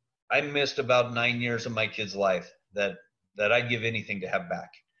I missed about 9 years of my kid's life that I'd give anything to have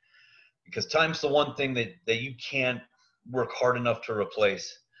back. Because time's the one thing that you can't work hard enough to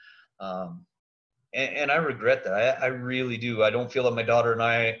replace. And I regret that. I really do. I don't feel that my daughter and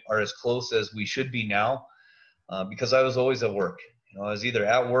I are as close as we should be now, because I was always at work. You know, I was either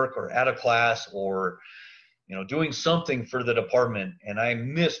at work or at a class or, you know, doing something for the department. And I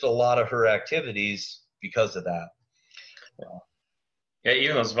missed a lot of her activities because of that. Yeah,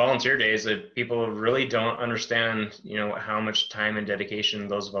 even those volunteer days, that people really don't understand, you know, how much time and dedication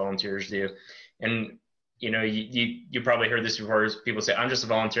those volunteers do. And, you know, you probably heard this before. People say, I'm just a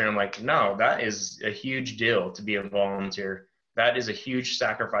volunteer. And I'm like, no, that is a huge deal to be a volunteer. That is a huge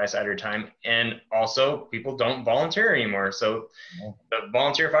sacrifice at your time. And also, people don't volunteer anymore. So the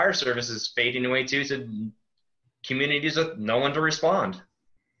volunteer fire service is fading away too, to communities with no one to respond.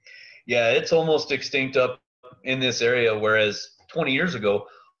 Yeah, it's almost extinct up in this area, whereas 20 years ago,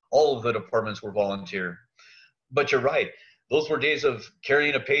 all of the departments were volunteer. But you're right. Those were days of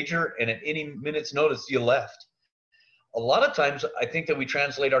carrying a pager, and at any minute's notice, you left. A lot of times, I think that we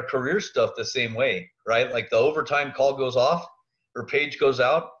translate our career stuff the same way, right? Like the overtime call goes off or page goes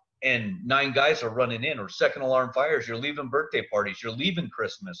out, and 9 guys are running in, or second alarm fires. You're leaving birthday parties. You're leaving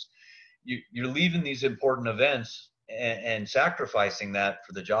Christmas. You're leaving these important events and sacrificing that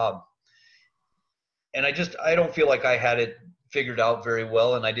for the job. And I don't feel like I had it figured out very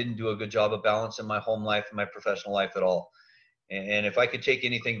well, and I didn't do a good job of balancing my home life and my professional life at all. And if I could take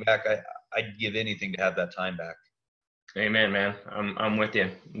anything back, I'd give anything to have that time back. Amen, man. I'm with you.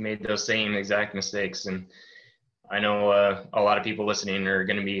 You made those same exact mistakes, and I know a lot of people listening are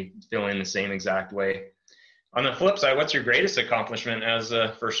going to be feeling the same exact way. On the flip side, what's your greatest accomplishment as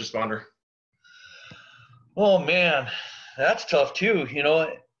a first responder? Oh man, that's tough too, you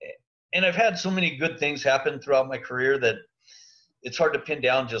know. And I've had so many good things happen throughout my career that it's hard to pin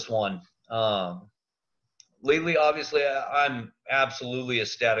down just one. Lately, obviously, I'm absolutely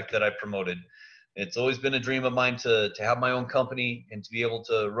ecstatic that I promoted. It's always been a dream of mine to have my own company and to be able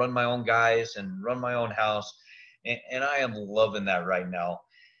to run my own guys and run my own house. And I am loving that right now.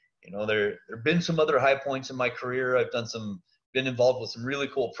 You know, there have been some other high points in my career. I've been involved with some really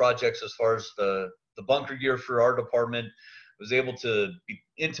cool projects as far as the bunker gear for our department. Was able to be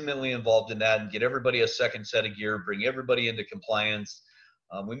intimately involved in that and get everybody a second set of gear, bring everybody into compliance.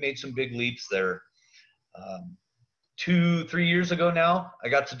 We made some big leaps there. 2-3 years ago now, I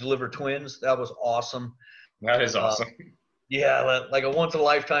got to deliver twins. That was awesome. That is awesome. Yeah, like a once in a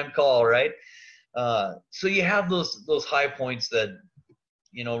lifetime call, right? So you have those high points that,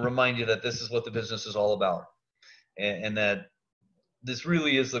 you know, remind you that this is what the business is all about, and that this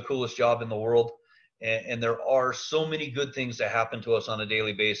really is the coolest job in the world. And there are so many good things that happen to us on a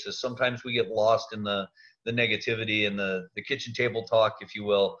daily basis. Sometimes we get lost in the negativity and the kitchen table talk, if you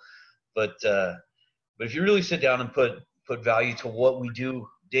will. But if you really sit down and put value to what we do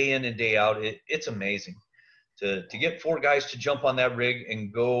day in and day out, it's amazing. To get 4 guys to jump on that rig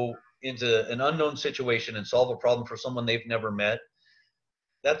and go into an unknown situation and solve a problem for someone they've never met,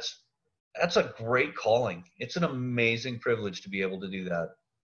 that's a great calling. It's an amazing privilege to be able to do that.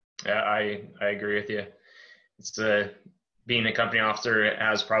 Yeah, I agree with you. It's being a company officer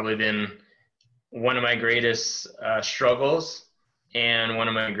has probably been one of my greatest struggles and one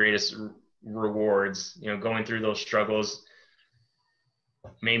of my greatest rewards. You know, going through those struggles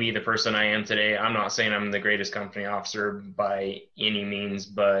made me the person I am today. I'm not saying I'm the greatest company officer by any means,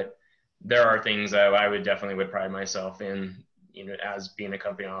 but there are things that I would pride myself in, you know, as being a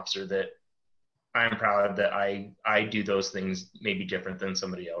company officer, that I'm proud that I do those things maybe different than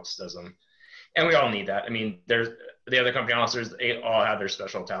somebody else does them. And we all need that. I mean, there's the other company officers, they all have their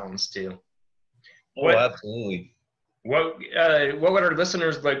special talents too. Absolutely. What would our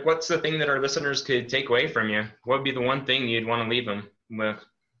listeners, like, what's the thing that our listeners could take away from you? What would be the one thing you'd want to leave them with?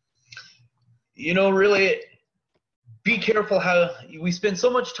 You know, really be careful how we spend so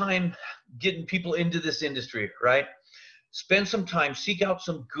much time getting people into this industry, right? Spend some time, seek out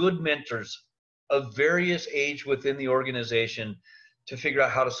some good mentors of various age within the organization to figure out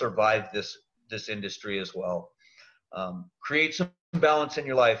how to survive this industry as well. Create some balance in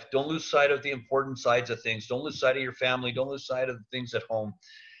your life. Don't lose sight of the important sides of things. Don't lose sight of your family. Don't lose sight of the things at home.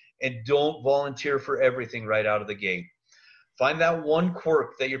 And don't volunteer for everything right out of the gate. Find that one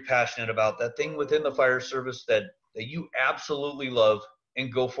quirk that you're passionate about, that thing within the fire service that you absolutely love, and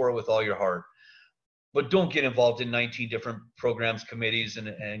go for it with all your heart. But don't get involved in 19 different programs, committees,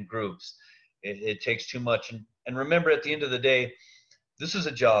 and groups. It takes too much. And remember, at the end of the day, this is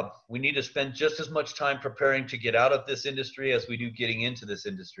a job. We need to spend just as much time preparing to get out of this industry as we do getting into this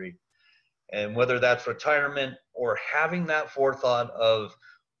industry. And whether that's retirement or having that forethought of,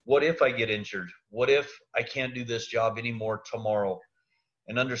 what if I get injured? What if I can't do this job anymore tomorrow?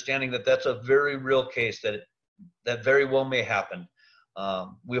 And understanding that that's a very real case, that very well may happen.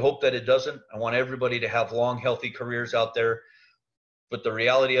 We hope that it doesn't. I want everybody to have long, healthy careers out there. But the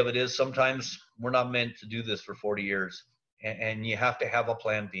reality of it is, sometimes we're not meant to do this for 40 years. And you have to have a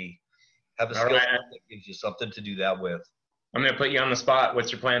plan B. Have a skill set that gives you something to do that with. I'm going to put you on the spot.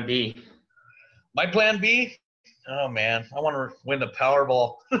 What's your plan B? My plan B? Oh, man. I want to win the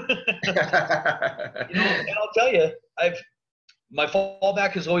Powerball. And I'll tell you, my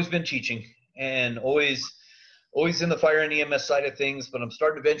fallback has always been teaching, and always in the fire and EMS side of things. But I'm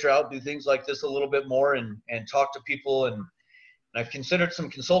starting to venture out, do things like this a little bit more, and talk to people. And I've considered some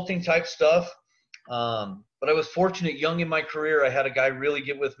consulting type stuff. But I was fortunate young in my career. I had a guy really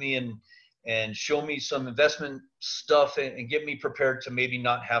get with me and and show me some investment stuff and get me prepared to maybe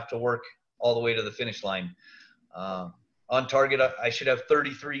not have to work all the way to the finish line. On target, I should have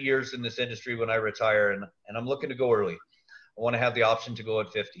 33 years in this industry when I retire, and I'm looking to go early. I want to have the option to go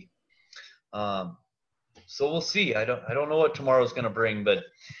at 50. So we'll see. I don't know what tomorrow's going to bring, but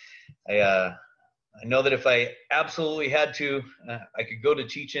I know that if I absolutely had to, I could go to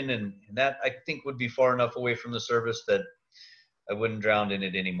teaching, and that I think would be far enough away from the service that I wouldn't drown in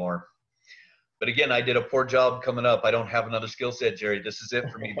it anymore. But again, I did a poor job coming up. I don't have another skill set, Jerry. This is it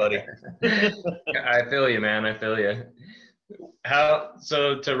for me, buddy. I feel you, man. I feel you.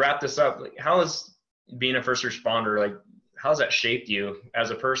 So to wrap this up, like, how has being a first responder, like, how's that shaped you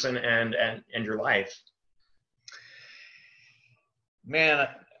as a person and your life? Man,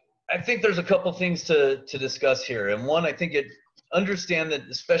 I think there's a couple things to discuss here. And one, I think understand that,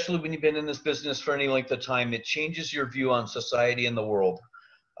 especially when you've been in this business for any length of time, it changes your view on society and the world.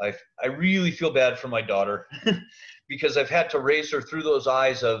 I really feel bad for my daughter because I've had to raise her through those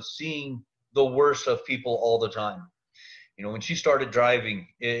eyes of seeing the worst of people all the time. You know, when she started driving,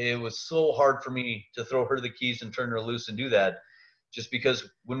 it was so hard for me to throw her the keys and turn her loose and do that, just because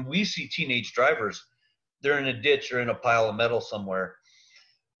when we see teenage drivers, they're in a ditch or in a pile of metal somewhere.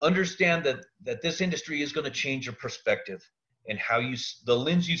 Understand that this industry is going to change your perspective and the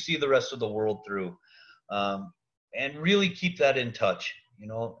lens you see the rest of the world through, and really keep that in touch. You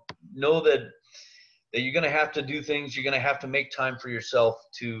know that you're going to have to do things. You're going to have to make time for yourself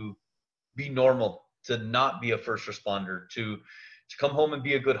to be normal, to not be a first responder, to come home and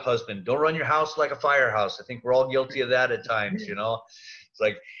be a good husband. Don't run your house like a firehouse. I think we're all guilty of that at times. You know, it's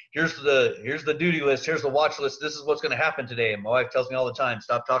like, here's the duty list. Here's the watch list. This is what's going to happen today. And my wife tells me all the time,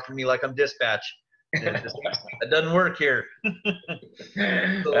 stop talking to me like I'm dispatch. It doesn't work here.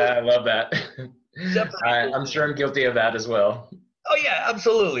 So, I love that. I'm sure I'm guilty of that as well. Oh yeah,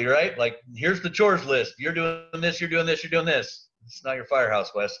 absolutely. Right. Like, here's the chores list. You're doing this, you're doing this, you're doing this. It's not your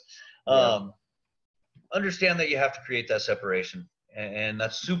firehouse, Wes. Yeah. Understand that you have to create that separation. And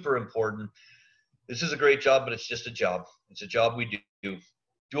that's super important. This is a great job, but it's just a job. It's a job we do.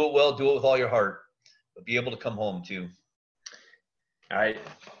 Do it well, do it with all your heart, but be able to come home too.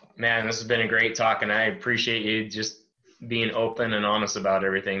 Man, this has been a great talk, and I appreciate you just being open and honest about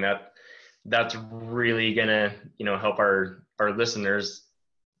everything. That's really gonna, help our listeners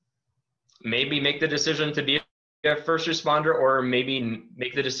maybe make the decision to be a first responder, or maybe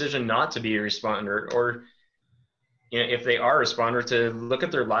make the decision not to be a responder, or if they are a responder, to look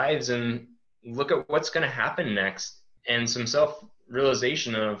at their lives and look at what's going to happen next, and some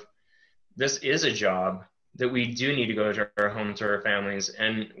self-realization of this is a job that we do need to go to our home, to our families,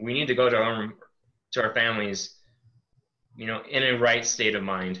 and we need to go to our families, in a right state of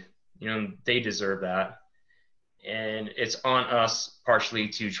mind. They deserve that. And it's on us partially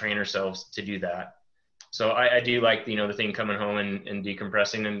to train ourselves to do that. So I do like, the thing coming home and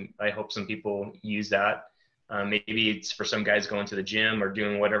decompressing, and I hope some people use that. Maybe it's for some guys going to the gym or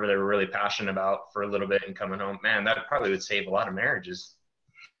doing whatever they're really passionate about for a little bit and coming home. Man, that probably would save a lot of marriages.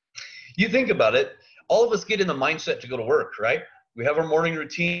 You think about it, all of us get in the mindset to go to work, right? We have our morning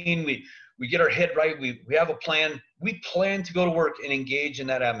routine. We get our head right. We have a plan. We plan to go to work and engage in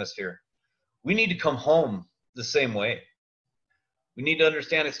that atmosphere. We need to come home the same way. We need to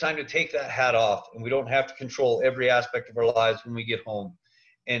understand it's time to take that hat off, and we don't have to control every aspect of our lives when we get home.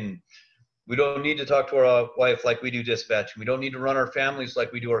 And we don't need to talk to our wife like we do dispatch. We don't need to run our families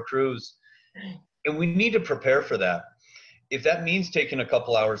like we do our crews. And we need to prepare for that. If that means taking a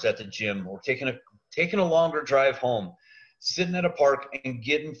couple hours at the gym, or taking a longer drive home, sitting at a park and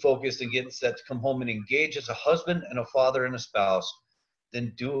getting focused and getting set to come home and engage as a husband and a father and a spouse,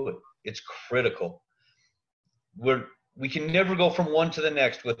 then do it. It's critical. We can never go from one to the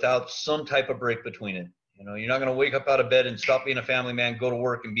next without some type of break between it. You're not going to wake up out of bed and stop being a family man, go to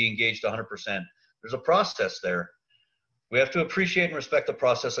work and be engaged 100%. There's a process there. We have to appreciate and respect the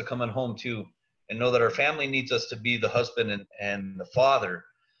process of coming home too, and know that our family needs us to be the husband and the father,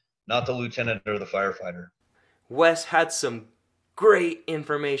 not the lieutenant or the firefighter. Wes had some great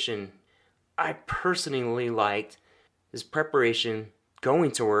information. I personally liked his preparation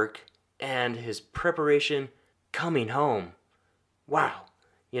going to work and his preparation coming home. Wow.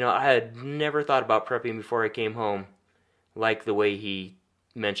 I had never thought about prepping before I came home like the way he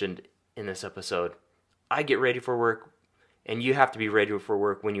mentioned in this episode. I get ready for work, and you have to be ready for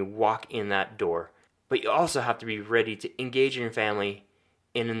work when you walk in that door. But you also have to be ready to engage in your family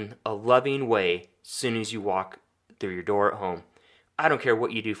in a loving way as soon as you walk through your door at home. I don't care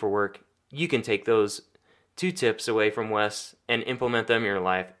what you do for work. You can take those 2 tips away from Wes and implement them in your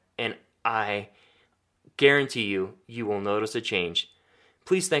life, and I guarantee you will notice a change.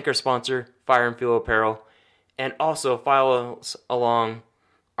 please thank our sponsor, Fire and Fuel Apparel, and also follow us along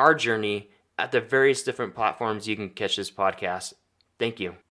our journey at the various different platforms you can catch this podcast. Thank you.